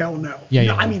 Oh hell no.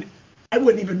 Yeah. I mean, I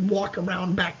wouldn't even walk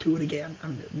around back to it again.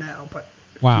 No, but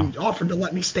wow. If you offered to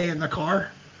let me stay in the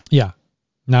car. Yeah.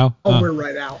 No. We're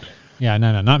right out. Yeah.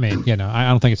 No, not me. Yeah. No, I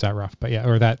don't think it's that rough, but yeah,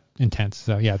 or that intense.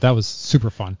 So yeah, that was super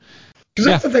fun. Because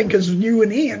that's the thing, because you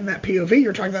and Ian, that POV,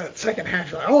 you're talking about that second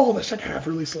half. You're like, oh, the second half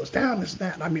really slows down, this and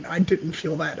that. I mean, I didn't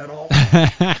feel that at all.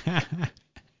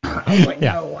 I was like,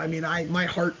 no. I mean, my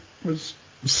heart was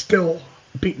still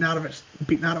beating out of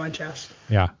my chest.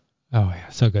 Yeah. Oh yeah,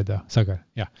 so good though, so good.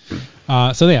 Yeah.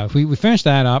 We finished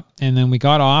that up, and then we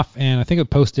got off, and I think it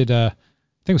posted. I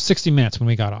think it was 60 minutes when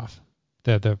we got off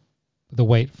the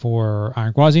wait for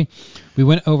Iron Quasi. We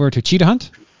went over to Cheetah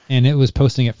Hunt, and it was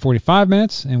posting at 45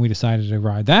 minutes, and we decided to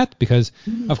ride that because,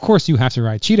 of course, you have to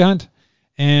ride Cheetah Hunt,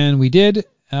 and we did.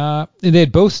 They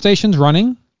had both stations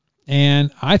running,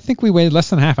 and I think we waited less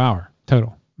than a half hour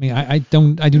total. I mean, I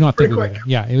do not think we waited.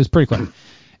 Yeah, it was pretty quick.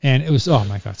 And it was, oh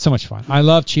my God, so much fun. I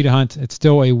love Cheetah Hunt. It's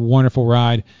still a wonderful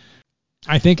ride.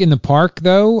 I think in the park,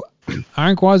 though,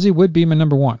 Iron Quasi would be my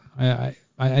number one.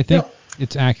 I think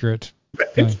it's accurate.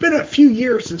 It's been a few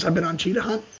years since I've been on Cheetah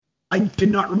Hunt. I did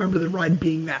not remember the ride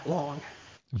being that long.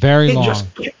 Very long.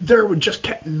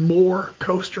 More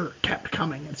coaster kept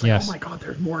coming. It's like, oh my God,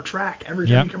 there's more track. Every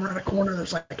time you come around a corner,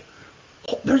 there's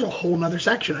a whole nother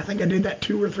section. I think I did that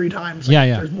 2 or 3 times.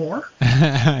 There's more.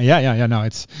 Yeah. No,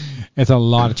 it's a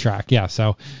lot of track. Yeah.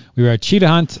 So we were at Cheetah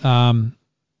Hunt.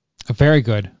 Very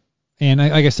good. And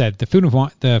like I said, the Food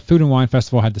and Wine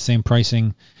Festival had the same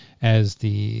pricing as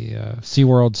the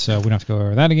SeaWorld, so we don't have to go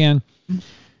over that again.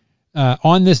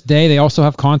 On this day, they also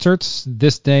have concerts.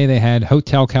 This day, they had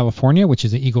Hotel California, which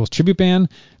is the Eagles tribute band.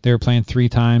 They were playing 3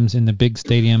 times in the big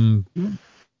stadium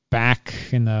back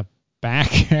in the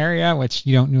back area, which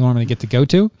you don't normally get to go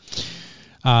to.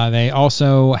 They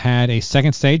also had a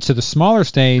second stage. So the smaller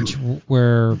stage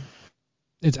where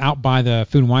it's out by the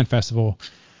Food and Wine Festival,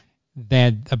 they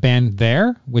had a band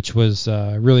there, which was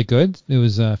really good. It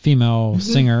was a female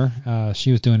singer.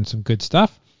 She was doing some good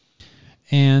stuff.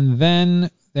 And then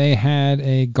they had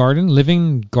a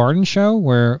living garden show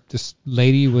where this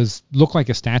lady looked like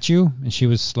a statue, and she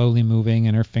was slowly moving,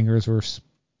 and her fingers were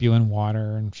spewing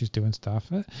water, and she's doing stuff.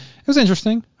 It was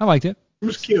interesting. I liked it. It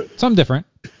was cute. Something different.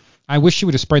 I wish she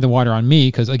would have sprayed the water on me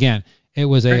because, again, it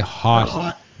was a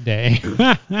hot day.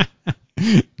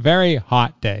 Very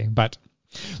hot day. But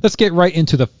let's get right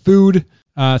into the food.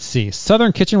 Let's see.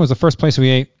 Southern Kitchen was the first place we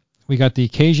ate. We got the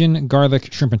Cajun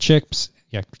garlic shrimp and chips.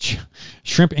 Yeah,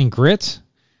 shrimp and grits.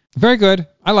 Very good.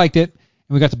 I liked it.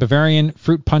 And we got the Bavarian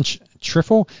fruit punch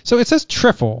trifle. So it says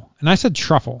trifle, and I said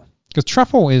truffle because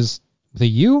truffle is with a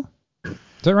U. Is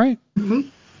that right? Mm-hmm.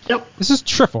 Yep. This is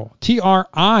trifle. Trifle.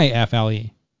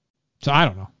 So I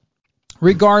don't know.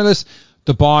 Regardless,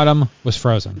 the bottom was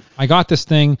frozen. I got this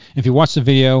thing. If you watch the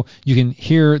video, you can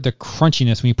hear the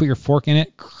crunchiness when you put your fork in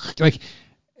it. Like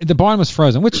the bottom was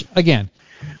frozen, which again.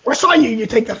 I saw you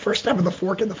take that first step of the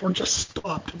fork, and the fork just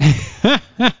stopped.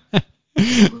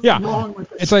 Yeah,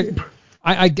 it's like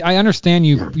I understand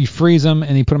you freeze them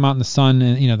and you put them out in the sun,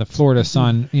 and the Florida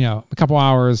sun, a couple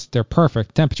hours, they're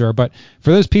perfect temperature. But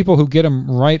for those people who get them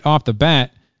right off the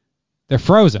bat, they're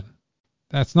frozen.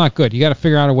 That's not good. You got to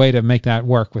figure out a way to make that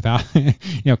work without,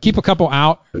 keep a couple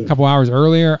out a couple hours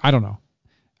earlier. I don't know.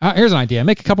 Here's an idea: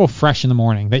 make a couple fresh in the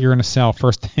morning that you're going to sell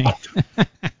first thing.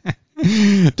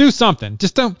 Do something.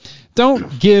 Just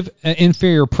don't give an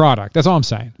inferior product. That's all I'm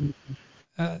saying.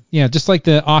 just like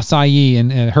the acai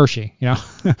and Hershey,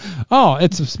 oh,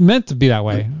 it's meant to be that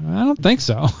way. I don't think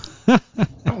so.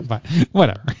 But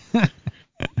whatever.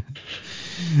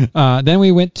 Then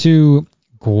we went to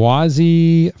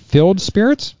Gwazi Filled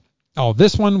Spirits. Oh,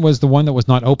 this one was the one that was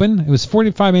not open. It was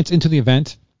 45 minutes into the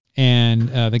event, and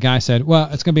the guy said, well,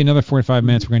 it's going to be another 45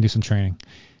 minutes. We're going to do some training.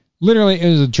 Literally, it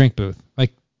was a drink booth.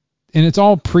 And it's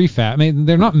all prefab. I mean,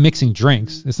 they're not mixing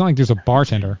drinks. It's not like there's a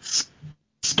bartender.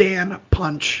 Scan,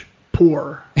 punch,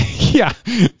 pour. Yeah.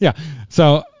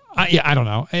 So, I don't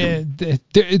know.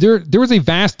 There was a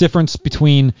vast difference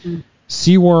between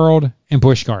SeaWorld and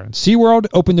Busch Gardens. SeaWorld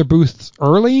opened their booths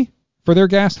early for their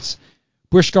guests.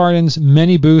 Busch Gardens,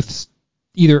 many booths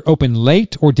either opened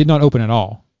late or did not open at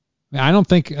all. I don't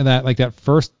think that that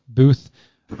first booth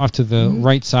off to the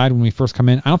right side when we first come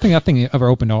in, I don't think that thing ever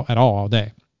opened at all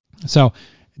day. So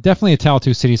definitely a tale of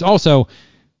two cities. Also,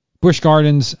 Busch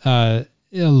Gardens, a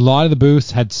lot of the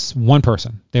booths had one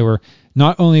person. They were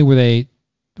not only were they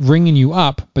ringing you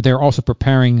up, but they were also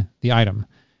preparing the item.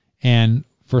 And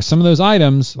for some of those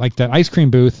items, like that ice cream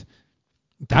booth,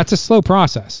 that's a slow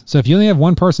process. So if you only have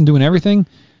one person doing everything,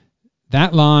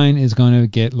 that line is going to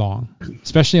get long,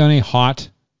 especially on a hot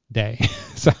day.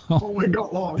 It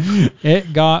got long.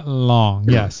 It got long,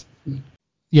 yes.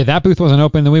 Yeah, that booth wasn't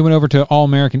open. Then we went over to All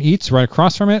American Eats right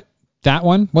across from it. That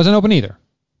one wasn't open either.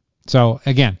 So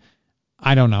again,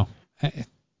 I don't know.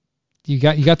 You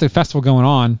got the festival going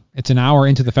on. It's an hour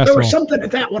into the festival. There was something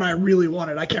at that one I really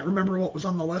wanted. I can't remember what was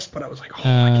on the list, but I was like,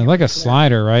 like a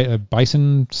slider, right? A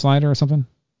bison slider or something.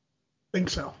 I think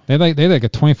so. They had like a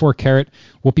 24-karat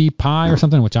whoopie pie or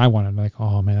something, which I wanted. Like,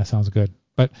 oh man, that sounds good.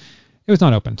 But it was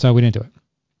not open, so we didn't do it.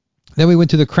 Then we went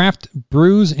to the Craft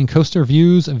Brews and Coaster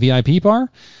Views VIP bar.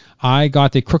 I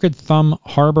got the Crooked Thumb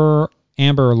Harbor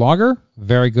Amber Lager.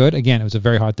 Very good. Again, it was a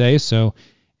very hot day, so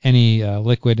any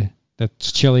liquid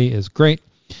that's chilly is great.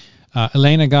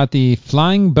 Elena got the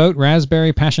Flying Boat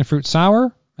Raspberry Passion Fruit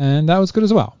Sour, and that was good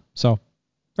as well. So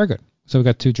very good. So we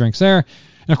got 2 drinks there.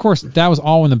 And, of course, that was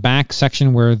all in the back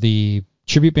section where the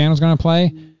tribute band was going to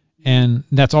play, and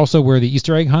that's also where the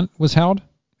Easter egg hunt was held.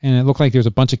 And it looked like there was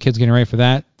a bunch of kids getting ready for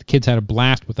that. The kids had a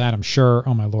blast with that, I'm sure.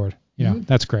 Oh, my Lord.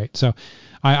 That's great. So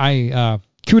I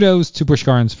kudos to Busch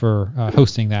Gardens for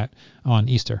hosting that on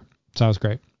Easter. So that was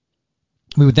great.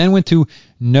 We then went to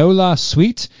NOLA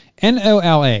Sweets,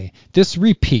 N-O-L-A. This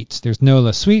repeats. There's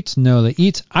NOLA Sweets, NOLA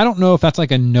Eats. I don't know if that's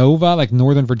like a Nova, like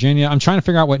Northern Virginia. I'm trying to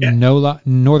figure out what NOLA,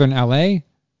 Northern L.A.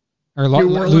 or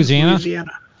Louisiana.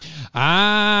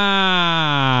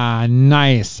 Ah,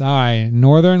 nice. All right,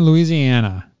 Northern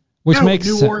Louisiana. Which makes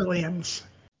New Orleans.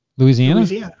 Louisiana?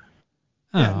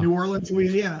 Oh. Yeah, New Orleans,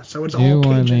 Louisiana. So it's New all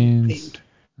Cajun Orleans.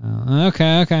 themed.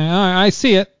 Okay. All right, I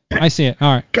see it.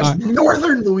 All right. Because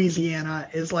Northern Louisiana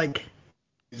is like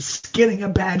skinning a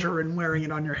badger and wearing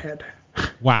it on your head.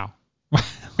 Wow.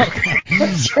 Okay.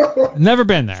 Never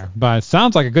been there, but it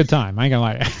sounds like a good time. I ain't gonna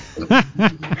lie.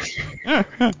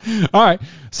 All right.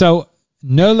 So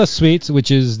NOLA Sweets,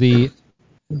 which is the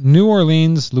New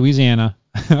Orleans, Louisiana.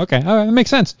 Okay. All right. That makes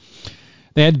sense.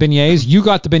 They had beignets. You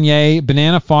got the beignet,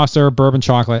 banana Foster, bourbon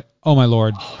chocolate. Oh my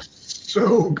Lord. Oh,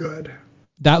 so good.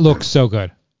 That looks so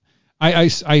good. I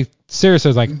seriously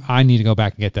was like, I need to go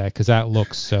back and get that because that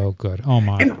looks so good. Oh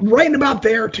my. And right about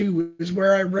there too is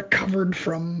where I recovered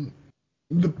from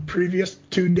the previous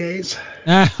 2 days.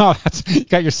 Oh, you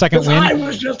got your second win. I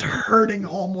was just hurting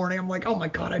all morning. I'm like, oh my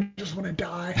God, I just want to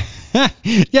die.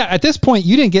 Yeah, at this point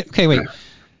you didn't get. Okay, wait.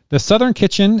 The Southern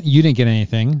Kitchen, you didn't get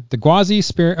anything. The Gwazi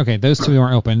Spirit, okay, those 2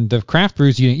 weren't open. The Craft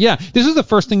Brews, you didn't. Yeah, this is the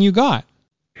first thing you got.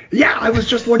 Yeah, I was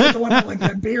just looking at the one that like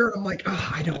that beer. I'm like,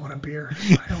 oh, I don't want a beer.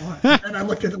 I don't want. And I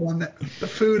looked at the one that the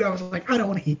food. I was like, I don't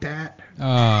want to eat that.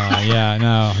 Oh yeah,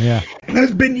 no, yeah. And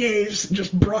those beignets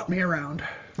just brought me around.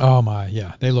 Oh my,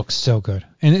 yeah, they look so good,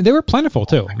 and they were plentiful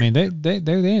too. I mean, they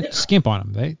didn't skimp on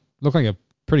them. They look like a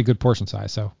pretty good portion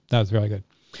size, so that was really good.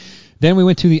 Then we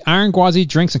went to the Iron Gwazi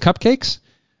Drinks and Cupcakes.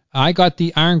 I got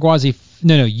the Iron Gwazi.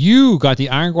 No, you got the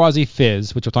Iron Gwazi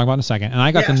Fizz, which we'll talk about in a second, and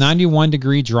I got the 91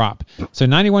 Degree Drop. So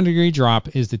 91 Degree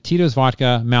Drop is the Tito's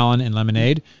Vodka, Melon, and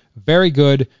Lemonade. Very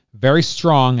good, very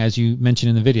strong, as you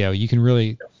mentioned in the video. You can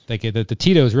really, like, the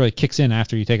Tito's really kicks in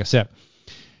after you take a sip.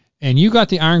 And you got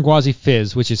the Iron Gwazi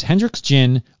Fizz, which is Hendrick's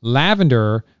Gin,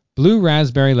 Lavender, Blue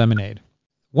Raspberry Lemonade.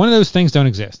 One of those things don't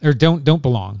exist, or don't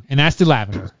belong, and that's the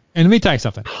lavender. And let me tell you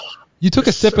something. You took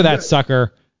a sip of that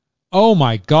sucker. Oh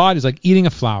my God, it's like eating a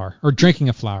flower, or drinking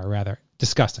a flower, rather.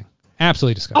 Disgusting.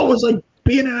 Absolutely disgusting. Oh, it was like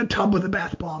being in a tub with a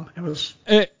bath bomb. It was.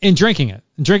 And drinking it.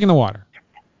 And drinking the water.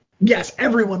 Yes,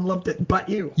 everyone loved it, but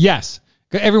you. Yes.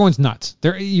 Everyone's nuts.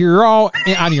 You're all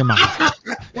out of your mind.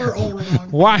 We're all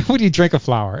wrong. Why would you drink a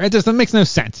flower? That makes no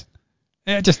sense.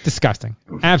 It's just disgusting.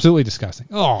 Absolutely disgusting.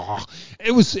 Oh,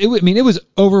 it was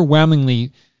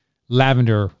overwhelmingly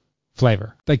lavender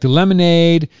flavor. Like the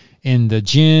lemonade and the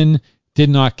gin did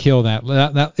not kill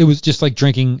that. It was just like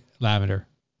drinking lavender.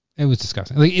 It was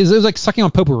disgusting. Like, it was like sucking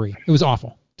on potpourri. It was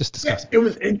awful. Just disgusting.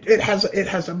 Yeah, it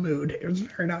has a mood. It was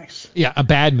very nice. Yeah, a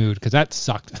bad mood because that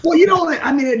sucked. Well,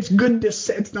 it's good to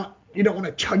it's not. You don't want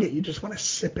to chug it. You just want to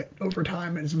sip it over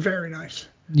time. It's very nice.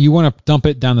 You want to dump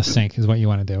it down the sink is what you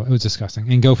want to do. It was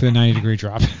disgusting. And go for the 90-degree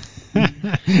drop.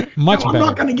 Much better. I'm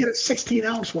not going to get a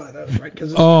 16-ounce one of those, right?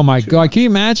 Oh, my God. Can you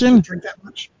imagine? Drink that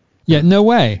much? Yeah, no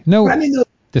way. No. I mean, the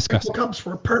disgusting. cups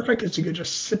were perfect because you could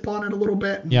just sip on it a little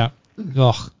bit. Yeah.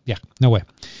 Ugh. Yeah, no way.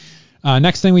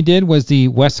 Next thing we did was the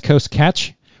West Coast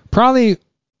Catch. Probably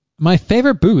my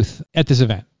favorite booth at this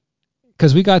event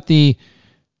because we got the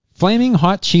Flaming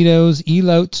Hot Cheetos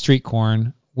Elote Street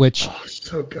Corn, which,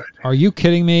 so good. Are you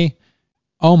kidding me?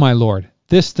 Oh my Lord.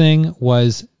 This thing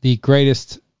was the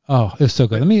greatest. Oh, it was so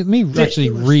good. Let me actually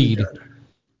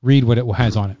read what it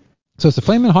has on it. So it's the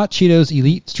Flaming Hot Cheetos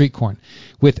Elite Street Corn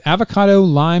with avocado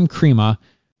lime crema,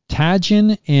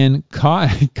 tajin and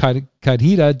cajita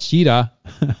jita.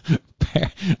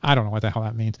 I don't know what the hell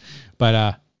that means,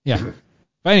 but yeah.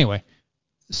 But anyway,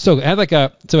 so it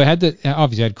had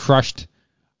obviously had crushed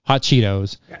hot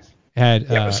Cheetos. Yes. Had it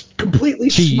was completely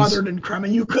cheese. smothered in crema.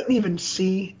 You couldn't even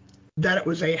see that it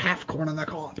was a half corn on the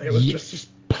cob. It was just this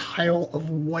pile of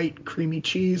white creamy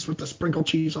cheese with the sprinkled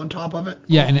cheese on top of it.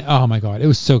 Yeah, and oh my God, it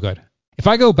was so good. If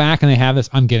I go back and they have this,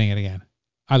 I'm getting it again.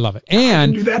 I love it. And I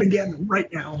can do that again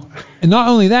right now. And not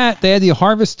only that, they had the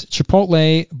Harvest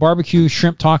Chipotle barbecue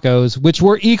shrimp tacos, which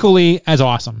were equally as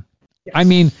awesome. Yes. I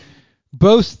mean,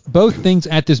 both things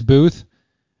at this booth.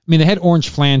 I mean, they had orange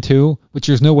flan too, which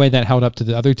there's no way that held up to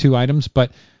the other two items.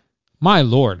 But my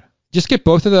Lord, just get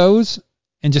both of those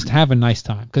and just have a nice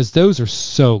time because those are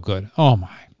so good. Oh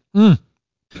my.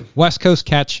 West Coast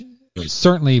Catch,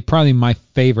 certainly probably my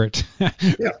favorite yeah,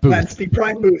 booth. That's the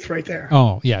prime booth right there.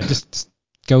 Oh yeah, just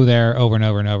go there over and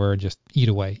over and over and just eat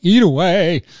away. Eat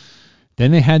away.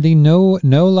 Then they had the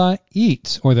NOLA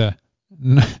Eats, or the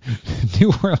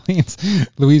New Orleans,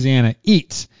 Louisiana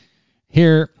Eats.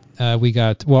 Here I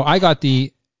got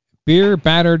the beer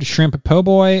battered shrimp po'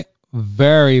 boy.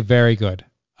 Very, very good.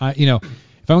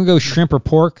 If I'm going to go shrimp or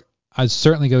pork, I'd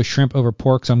certainly go shrimp over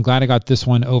pork. So I'm glad I got this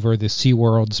one over the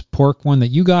SeaWorld's pork one that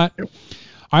you got. Yep.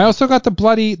 I also got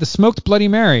the smoked Bloody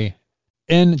Mary.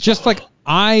 And just like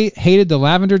I hated the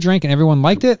lavender drink and everyone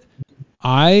liked it,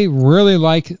 I really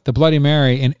like the Bloody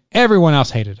Mary and everyone else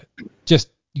hated it.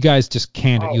 You guys just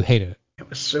canned it. You hated it. It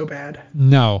was so bad.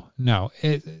 No.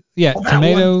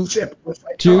 Tomato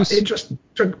juice. It just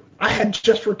took. I had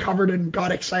just recovered and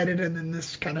got excited, and then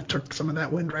this kind of took some of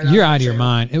that wind right out. You're out of your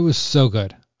mind. It was so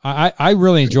good. I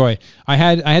really enjoy. I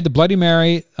had the Bloody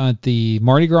Mary at the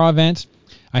Mardi Gras event.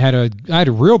 I had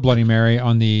a real Bloody Mary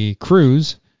on the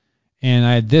cruise, and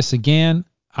I had this again.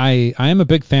 I am a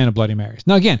big fan of Bloody Marys.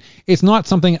 Now again, it's not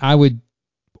something I would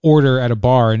order at a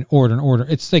bar and order.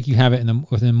 It's like you have it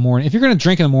within the morning. If you're going to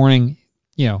drink in the morning,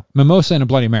 mimosa and a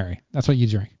Bloody Mary. That's what you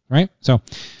drink, right? So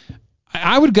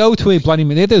I would go to a Bloody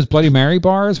Mary. They have those Bloody Mary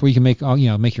bars where you can make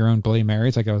your own Bloody Mary.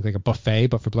 It's like a buffet,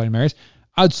 but for Bloody Marys.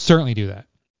 I'd certainly do that.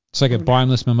 It's like a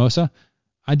bottomless mimosa.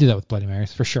 I'd do that with Bloody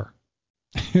Marys for sure.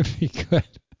 It'd be good.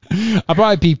 I'd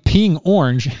probably be peeing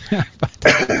orange.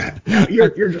 But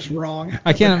you're just wrong.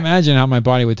 I can't imagine how my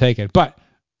body would take it, but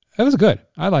it was good.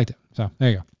 I liked it. So there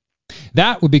you go.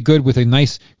 That would be good with a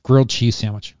nice grilled cheese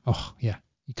sandwich. Oh yeah,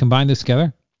 you combine this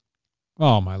together.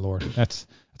 Oh my Lord, that's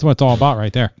what it's all about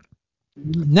right there.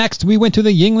 Next, we went to the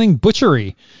Yuengling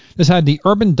Butchery. This had the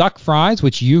urban duck fries,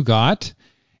 which you got,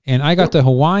 and I got the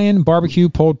Hawaiian barbecue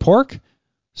pulled pork.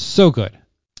 So good.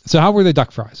 So how were the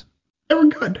duck fries? They were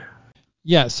good.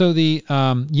 Yeah. So the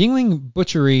Yuengling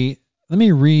Butchery. Let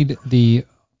me read the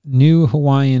new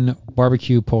Hawaiian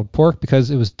barbecue pulled pork because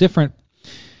it was different.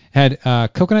 Had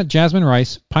coconut jasmine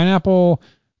rice, pineapple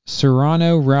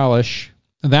serrano relish.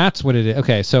 That's what it is.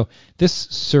 Okay, so this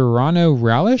serrano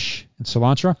relish and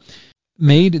cilantro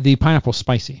made the pineapple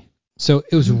spicy. So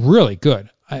it was really good.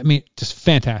 I mean, just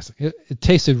fantastic. It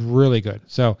tasted really good.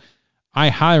 So I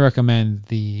highly recommend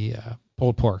the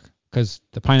pulled pork because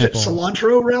the pineapple. Is it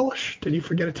cilantro relish? Did you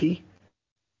forget a T?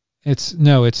 It's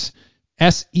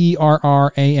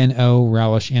SERRANO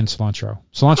relish and cilantro.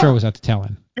 Cilantro was at the tail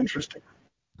end. Interesting.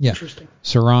 Yeah. Interesting.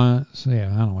 Serrano, I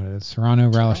don't know what it is. Serrano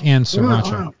relish and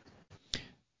cilantro.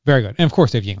 Very good. And of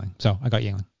course they have Yuengling. So I got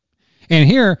Yuengling. And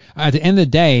here, at the end of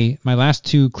the day, my last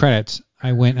 2 credits,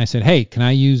 I went and I said, hey, can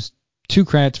I use 2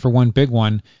 credits for one big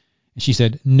one? And she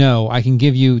said, no, I can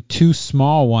give you 2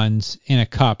 small ones in a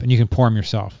cup and you can pour them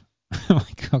yourself. I'm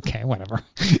like, okay, whatever.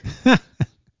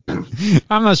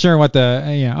 I'm not sure what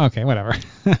okay, whatever.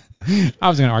 I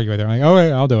was going to argue with her. I'm like, oh,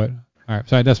 wait, I'll do it. All right,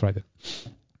 so that's what I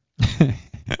did.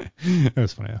 It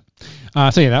was funny, though.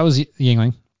 So, yeah, that was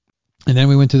Yuengling. And then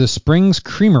we went to the Springs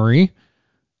Creamery.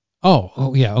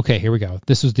 Oh, yeah, okay, here we go.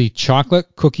 This was the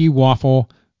chocolate cookie waffle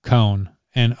cone.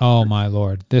 And, oh, my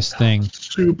Lord, this thing.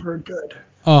 Super good.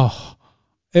 Oh,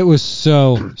 it was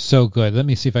so, so good. Let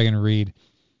me see if I can read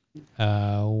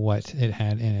what it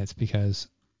had in it because,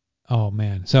 oh,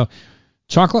 man. So,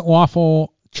 chocolate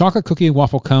cookie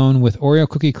waffle cone with Oreo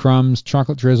cookie crumbs,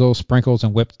 chocolate drizzle, sprinkles,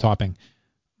 and whipped topping.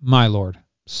 My Lord,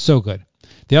 so good.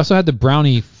 They also had the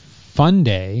brownie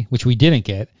fundae, which we didn't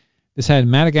get. This had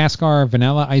Madagascar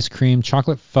vanilla ice cream,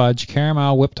 chocolate fudge,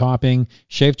 caramel whipped topping,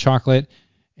 shaved chocolate,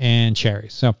 and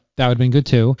cherries. So that would have been good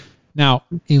too. Now,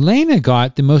 Elena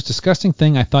got the most disgusting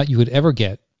thing I thought you would ever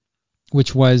get,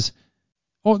 which was,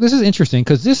 this is interesting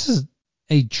because this is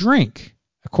a drink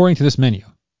according to this menu.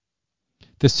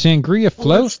 The sangria float.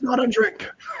 Well, it's not a drink.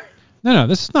 No,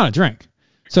 this is not a drink.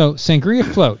 So sangria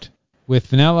float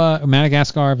with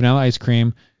Madagascar vanilla ice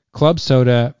cream, club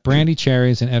soda, brandy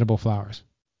cherries, and edible flowers.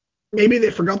 Maybe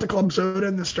they forgot the club soda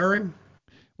in the stirring.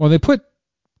 Well, they put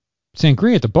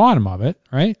sangria at the bottom of it,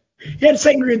 right? You had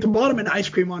sangria at the bottom and ice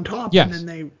cream on top. Yes. And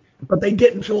then but they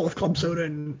didn't fill it with club soda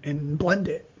and blend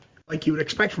it like you would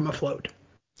expect from a float.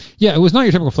 Yeah, it was not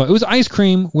your typical float. It was ice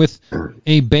cream with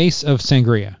a base of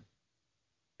sangria.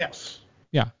 Yes.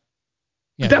 Yeah.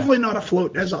 It's definitely not a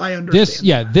float as I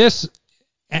understand. This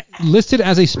listed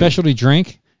as a specialty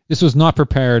drink. This was not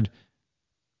prepared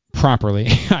properly,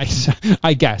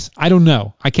 I guess. I don't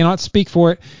know. I cannot speak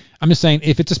for it. I'm just saying,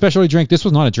 if it's a specialty drink, this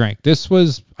was not a drink. This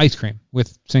was ice cream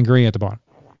with sangria at the bottom.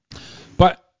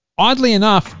 But oddly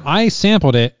enough, I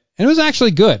sampled it, and it was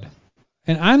actually good.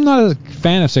 And I'm not a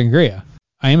fan of sangria.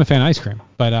 I am a fan of ice cream.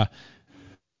 But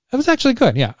it was actually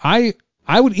good. Yeah, I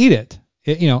would eat it.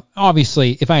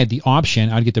 Obviously, if I had the option,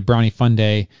 I'd get the brownie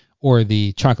fundae or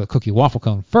the chocolate cookie waffle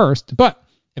cone first. But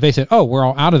if they said, oh, we're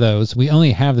all out of those, we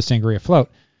only have the sangria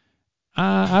float,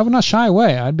 I would not shy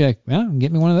away. I'd be like, yeah,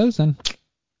 get me one of those then.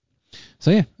 So,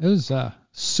 yeah, it was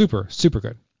super, super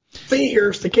good. See,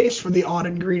 here's the case for the odd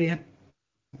ingredient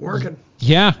working.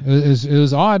 Yeah, it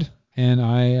was odd, and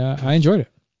I enjoyed it.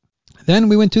 Then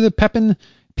we went to the Pepin,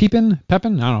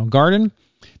 Garden.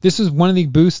 This is one of the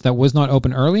booths that was not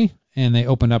open early, and they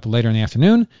opened up later in the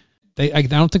afternoon. I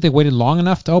don't think they waited long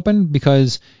enough to open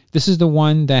because this is the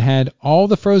one that had all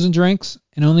the frozen drinks,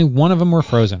 and only one of them were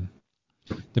frozen.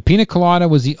 The pina colada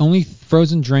was the only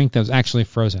frozen drink that was actually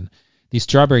frozen. The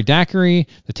strawberry daiquiri,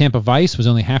 the Tampa Vice was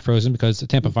only half frozen because the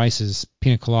Tampa Vice is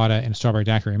pina colada and strawberry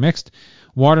daiquiri mixed.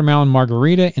 Watermelon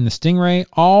margarita and the Stingray,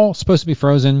 all supposed to be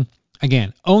frozen.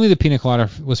 Again, only the pina colada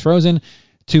was frozen.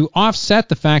 To offset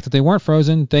the fact that they weren't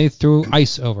frozen, they threw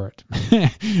ice over it.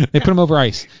 They put them over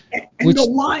ice. And the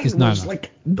line was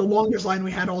like the longest line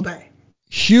we had all day.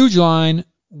 Huge line,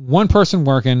 one person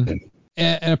working,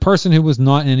 and a person who was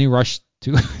not in any rush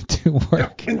to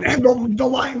work. And the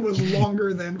line was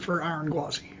longer than for Iron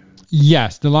Gwazi.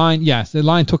 Yes, the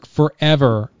line took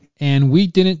forever, and we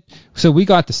didn't. So we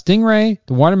got the Stingray,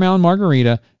 the watermelon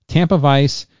margarita, Tampa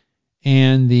Vice,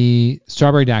 and the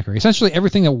strawberry daiquiri. Essentially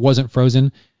everything that wasn't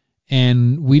frozen,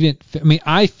 and we didn't.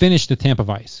 I finished the Tampa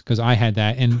Vice because I had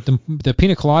that, and the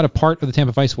pina colada part of the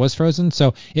Tampa Vice was frozen,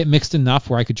 so it mixed enough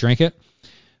where I could drink it.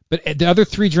 But the other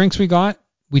 3 drinks we got,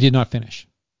 we did not finish.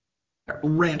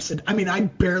 Rancid. I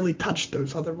barely touched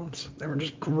those other ones. They were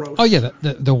just gross. Oh yeah,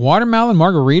 the watermelon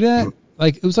margarita,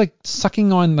 it was like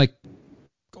sucking on like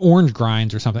orange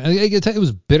grinds or something. It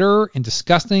was bitter and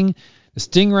disgusting. The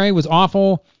Stingray was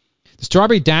awful. The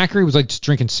strawberry daiquiri was like just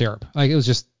drinking syrup. It was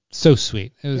just so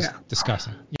sweet. It was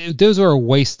disgusting. Those were a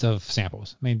waste of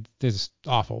samples. They're just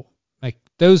awful.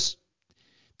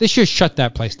 They should shut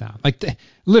that place down.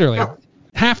 Literally,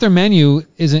 half their menu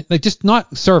isn't just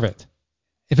not serve it.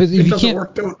 If you doesn't can't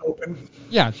work, don't open.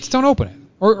 Yeah, just don't open it.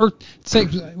 Or say,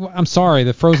 I'm sorry,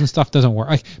 the frozen stuff doesn't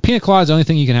work. Pina colada is the only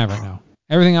thing you can have right now.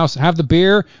 Everything else, have the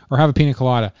beer or have a pina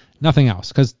colada. Nothing else,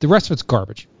 because the rest of it's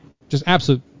garbage. Just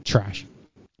absolute trash.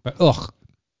 But ugh.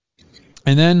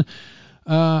 And then,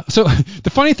 so the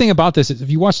funny thing about this is if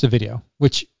you watch the video,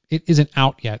 which it isn't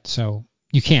out yet, so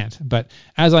you can't. But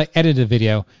as I edited the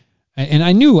video, and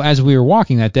I knew as we were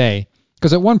walking that day,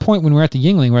 because at one point when we were at the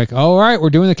Yuengling, we're like, all right, we're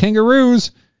doing the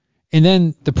kangaroos. And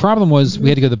then the problem was we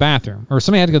had to go to the bathroom, or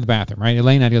somebody had to go to the bathroom, right?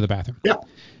 Elaine had to go to the bathroom. Yeah.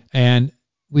 And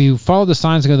we followed the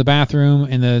signs to go to the bathroom,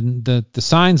 and the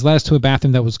signs led us to a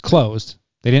bathroom that was closed.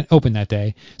 They didn't open that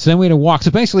day. So then we had to walk.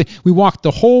 So basically, we walked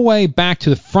the whole way back to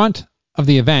the front of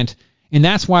the event. And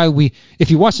that's why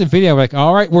if you watch the video, we're like,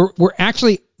 all right, we're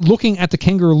actually looking at the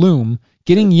kangaroo loom,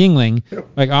 getting Yingling.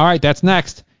 Like, all right, that's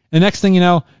next. The next thing you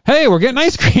know, hey, we're getting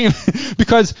ice cream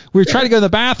because we were trying to go to the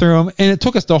bathroom, and it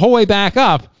took us the whole way back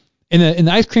up. And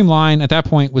the ice cream line at that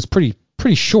point was pretty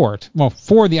short. Well,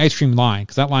 for the ice cream line,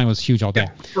 because that line was huge all day.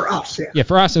 Yeah, for us, yeah. Yeah,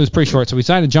 for us, it was pretty short. So we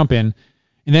decided to jump in.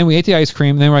 And then we ate the ice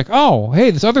cream, and then we're like, oh,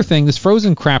 hey, this other thing, this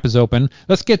frozen crap is open.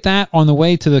 Let's get that on the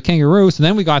way to the kangaroo. So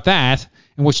then we got that,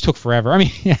 and which took forever. I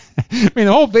mean,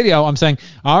 the whole video, I'm saying,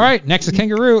 all right, next is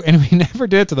kangaroo, and we never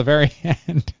did it to the very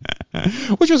end,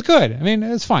 which was good. I mean,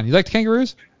 it's fun. You like the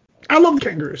kangaroos? I love the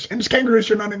kangaroos, and it's kangaroos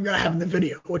you're not even going to have in the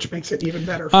video, which makes it even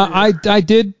better. I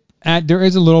did. There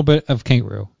is a little bit of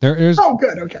kangaroo. There's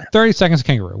good, okay. 30 seconds of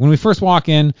kangaroo. When we first walk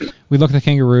in, we look at the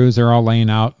kangaroos. They're all laying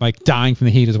out, like dying from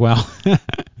the heat as well.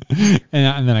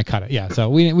 and then I cut it. Yeah, so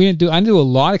we didn't do. I didn't do a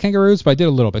lot of kangaroos, but I did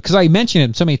a little bit because I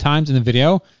mentioned it so many times in the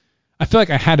video. I feel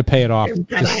like I had to pay it off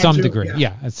to some degree.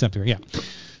 Yeah, at some degree. Yeah.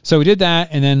 So we did that,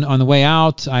 and then on the way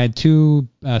out, I had 2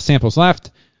 samples left.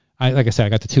 Like I said, I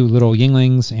got the 2 little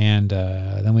Yinglings, and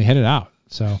then we headed out.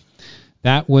 So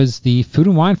that was the Food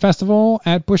and Wine Festival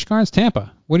at Busch Gardens,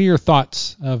 Tampa. What are your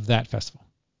thoughts of that festival?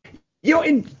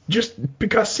 And just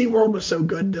because SeaWorld was so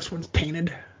good, this one's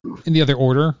tainted. In the other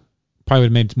order, probably would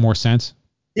have made more sense.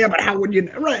 Yeah, but how would you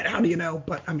know? Right, how do you know?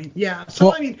 But, I mean, yeah. So,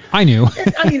 well, I knew.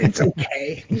 It's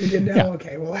okay. You didn't know? Yeah.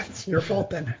 Okay, well, that's your fault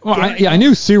then. Well, I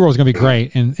knew SeaWorld was going to be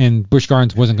great, and Busch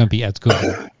Gardens wasn't going to be as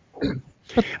good.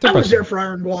 But I was there for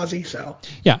Iron Gwazi, so.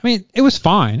 Yeah, I mean, it was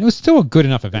fine. It was still a good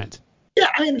enough event. Yeah,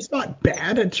 I mean, it's not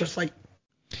bad. It's just like.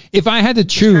 If I had to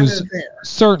choose,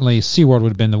 certainly SeaWorld would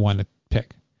have been the one to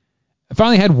pick. If I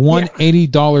only had one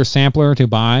 $80 sampler to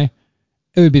buy,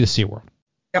 it would be the SeaWorld.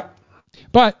 Yep.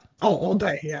 But. Oh, all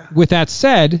day, yeah. With that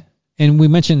said, and we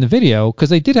mentioned in the video, because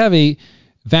they did have a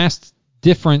vast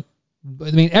different. I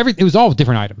mean, it was all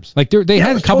different items. Like they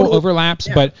had a couple overlaps,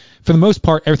 but for the most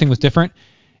part, everything was different.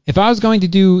 If I was going to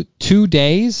do 2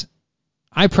 days,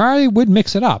 I probably would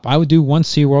mix it up. I would do one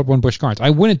SeaWorld, one Busch Gardens.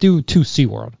 I wouldn't do 2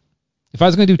 SeaWorld. If I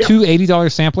was going to do 2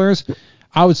 $80 samplers,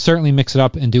 I would certainly mix it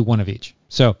up and do one of each.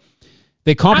 So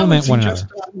they complement one another.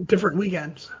 Different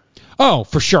weekends. Oh,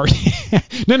 for sure.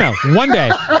 No.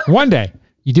 One day.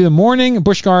 You do the morning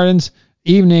Busch Gardens,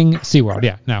 evening SeaWorld.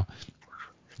 Yeah, no.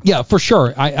 Yeah, for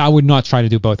sure. I would not try to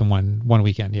do both in one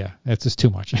weekend. Yeah, that's just too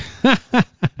much.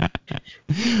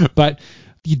 But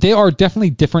they are definitely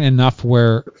different enough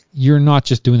where you're not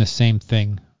just doing the same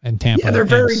thing in Tampa. Yeah, they're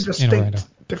very distinct,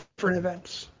 different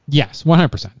events. Yes,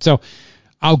 100%. So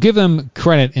I'll give them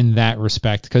credit in that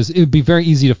respect because it would be very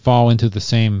easy to fall into the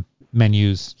same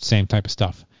menus, same type of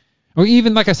stuff. Or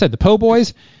even, like I said, the Po'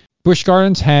 Boys, Busch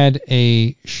Gardens had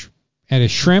a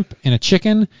shrimp and a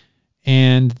chicken,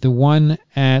 and the one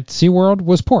at SeaWorld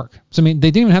was pork. So, I mean,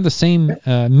 they didn't even have the same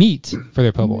meat for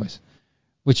their Po' Boys,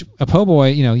 which a Po'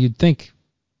 Boy, you'd think,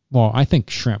 well, I think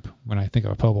shrimp when I think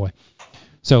of a Po' Boy.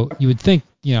 So you would think,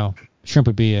 shrimp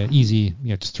would be easy,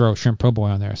 just throw a shrimp Po' Boy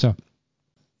on there. So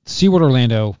SeaWorld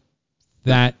Orlando,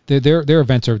 that their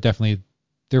events are definitely,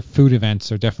 their food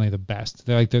events are definitely the best.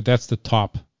 That's the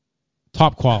top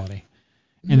quality.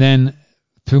 And then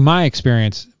through my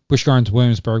experience, Busch Gardens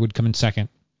Williamsburg would come in second,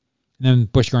 and then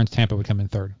Busch Gardens Tampa would come in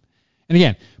third. And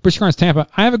again, Busch Gardens Tampa,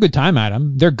 I have a good time at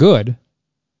them. They're good.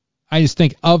 I just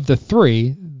think of the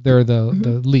 3, they're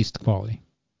the least quality.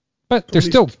 But they're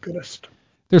still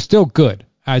good.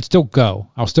 I'd still go.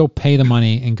 I'll still pay the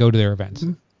money and go to their events.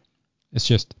 Mm-hmm. It's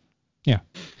just,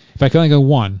 if I could only go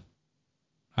one,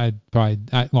 I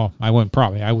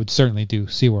would certainly do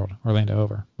SeaWorld Orlando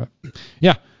over. But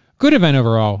yeah, good event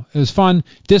overall. It was fun.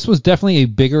 This was definitely a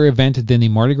bigger event than the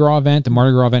Mardi Gras event. The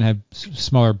Mardi Gras event had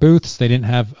smaller booths. They didn't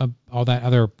have all that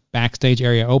other backstage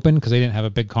area open because they didn't have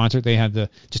a big concert. They had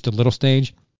just a little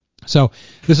stage. So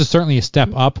this is certainly a step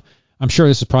up. I'm sure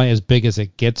this is probably as big as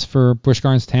it gets for Busch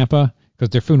Gardens Tampa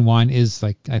because their Food and Wine is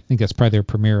I think that's probably their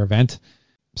premier event.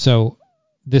 So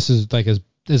this is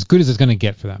as good as it's going to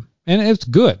get for them. And it's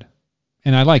good,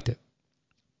 and I liked it.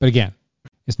 But again,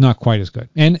 it's not quite as good.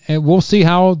 And we'll see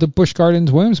how the Busch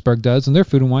Gardens Williamsburg does in their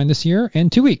Food and Wine this year in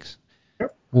 2 weeks.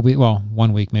 Yep.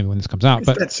 1 week maybe when this comes out.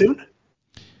 Is that soon?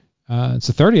 It's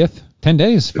the 30th, 10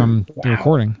 days from the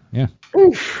recording. Yeah.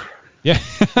 Oof. Yeah.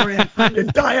 I'm to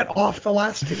diet off the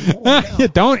last 2. Oh, yeah,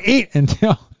 don't eat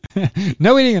until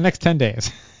no eating the next 10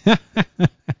 days.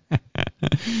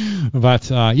 But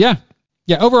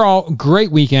yeah, overall,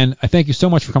 great weekend. I thank you so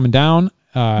much for coming down.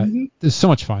 It was so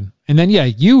much fun. And then,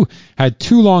 you had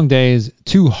 2 long days,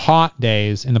 2 hot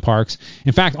days in the parks.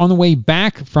 In fact, on the way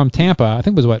back from Tampa, I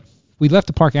think it was we left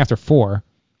the park after 4.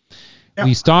 Yeah.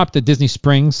 We stopped at Disney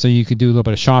Springs so you could do a little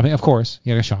bit of shopping. Of course,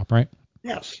 you got to shop, right?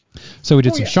 Yes. So we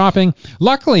did some shopping.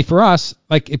 Luckily for us,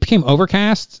 like it became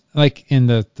overcast, like and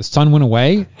the sun went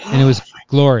away, and it was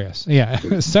glorious. Yeah, it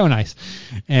was so nice.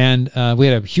 And we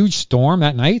had a huge storm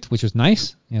that night, which was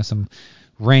nice. You know, some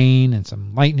rain and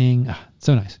some lightning.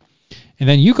 So nice. And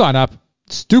then you got up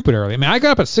stupid early. I mean, I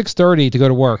got up at 6:30 to go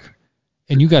to work,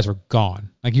 and you guys were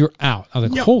gone. Like you were out. I was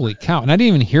like, holy cow! And I didn't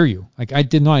even hear you. Like I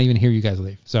did not even hear you guys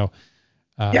leave. So.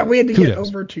 We had to kudos. get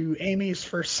over to Amy's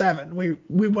for 7.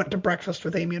 We went to breakfast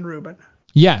with Amy and Ruben.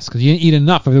 Yes, because you didn't eat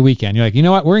enough over the weekend. You're like, you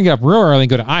know what? We're going to get up real early and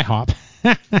go to IHOP.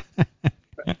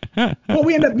 Well,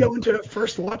 we ended up going to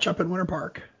First Watch up in Winter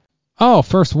Park. Oh,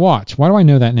 First Watch. Why do I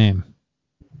know that name?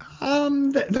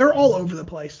 They're all over the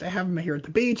place. They have them here at the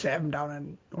beach. They have them down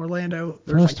in Orlando.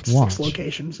 There's First like Watch. 6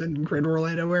 locations in Greater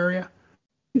Orlando area.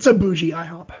 It's a bougie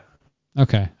IHOP.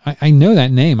 Okay. I know that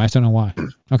name. I just don't know why.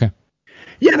 Okay.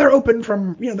 Yeah, they're open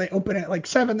from, they open at like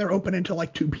 7. They're open until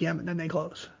like 2 p.m. and then they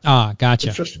close. Ah, gotcha.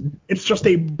 It's just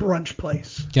a brunch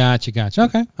place. Gotcha.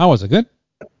 Okay. How was it? Good?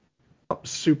 Oh,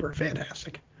 super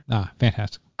fantastic. Ah,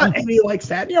 fantastic. Amy likes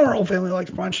that. Our whole family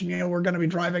likes brunch, and we're going to be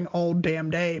driving all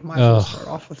damn day. Might as well start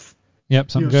off with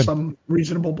something good. Some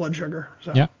reasonable blood sugar.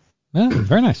 So. Yeah.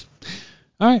 Very nice.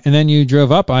 All right, and then you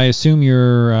drove up. I assume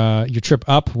your trip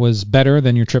up was better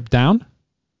than your trip down?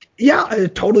 Yeah,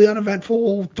 totally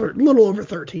uneventful. Little over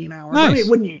 13 hours. Nice. I mean,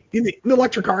 when you the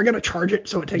electric car, I got to charge it,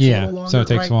 so it takes a little longer. So it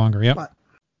takes right? longer. Yep. But,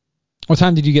 what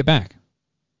time did you get back?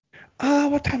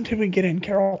 What time did we get in,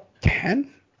 Carol?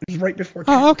 10? It was right before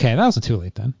 10. Oh, okay. That wasn't too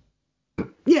late then.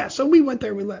 Yeah, so we went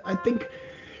there. I think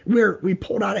we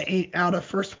pulled out of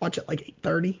First Watch at like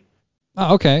 8:30.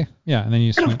 Oh, okay. Yeah, and then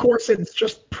you. And of course, it's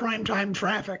just prime time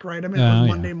traffic, right? I mean, it was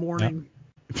Monday morning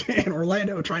in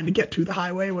Orlando trying to get to the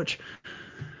highway, which.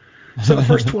 So the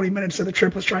first 20 minutes of the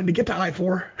trip was trying to get to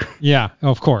I-4. Yeah,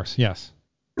 of course, yes.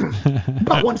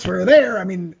 But once we were there, I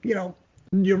mean,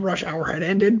 your rush hour had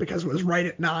ended because it was right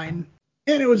at 9,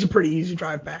 and it was a pretty easy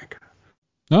drive back.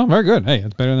 Oh, very good. Hey,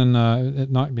 it's better than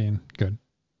it not being good.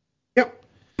 Yep.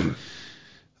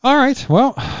 All right.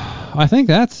 Well, I think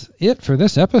that's it for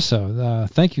this episode.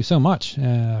 Thank you so much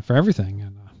for everything.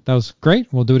 And that was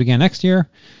great. We'll do it again next year.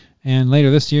 And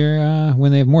later this year,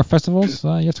 when they have more festivals, you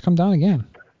have to come down again.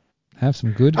 Have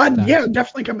some good times. Yeah,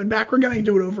 definitely coming back. We're going to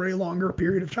do it over a longer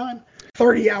period of time.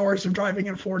 30 hours of driving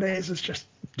in 4 days is just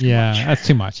too much. That's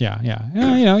too much. Yeah.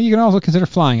 You can also consider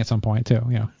flying at some point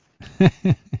too.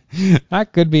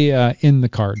 That could be in the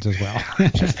cards as well. I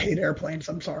just hate airplanes.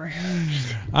 I'm sorry.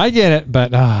 I get it,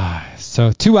 but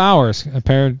so 2 hours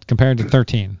compared to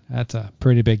 13. That's a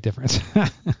pretty big difference.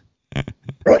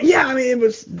 Well, yeah, I mean, it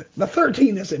was the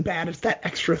 13 isn't bad. It's that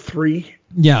extra 3.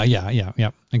 Yeah,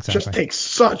 exactly. Just takes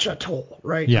such a toll,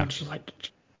 right? Yeah. It's just like,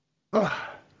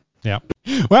 Yeah.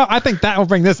 Well, I think that will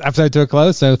bring this episode to a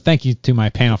close. So thank you to my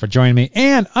panel for joining me.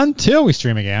 And until we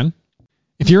stream again,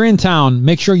 if you're in town,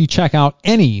 make sure you check out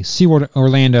any SeaWorld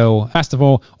Orlando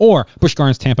Festival or Busch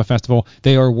Gardens Tampa Festival.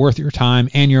 They are worth your time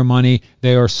and your money.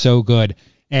 They are so good.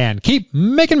 And keep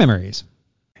making memories.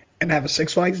 And have a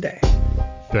Six Flags day.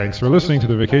 Thanks for listening to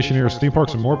the Vacationers Theme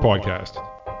Parks and More podcast.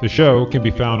 The show can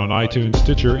be found on iTunes,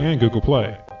 Stitcher, and Google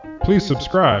Play. Please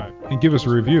subscribe and give us a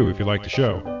review if you like the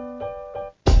show.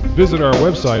 Visit our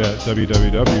website at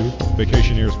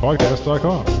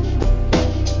www.vacationerspodcast.com.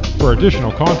 For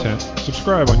additional content,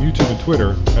 subscribe on YouTube and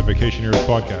Twitter at Vacationers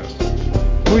Podcast.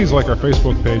 Please like our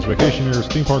Facebook page,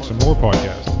 Vacationers Theme Parks and More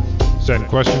podcast. Send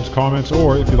questions, comments,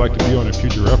 or if you'd like to be on a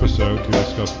future episode to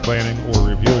discuss planning or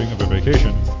reviewing of a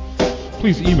vacation,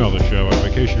 please email the show at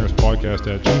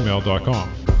vacationerspodcast@gmail.com.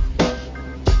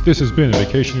 This has been a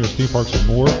Vacationers Theme Parks and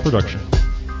More production.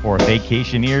 For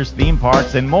Vacationers Theme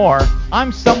Parks and More,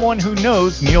 I'm someone who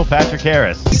knows Neil Patrick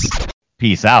Harris.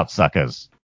 Peace out, suckers.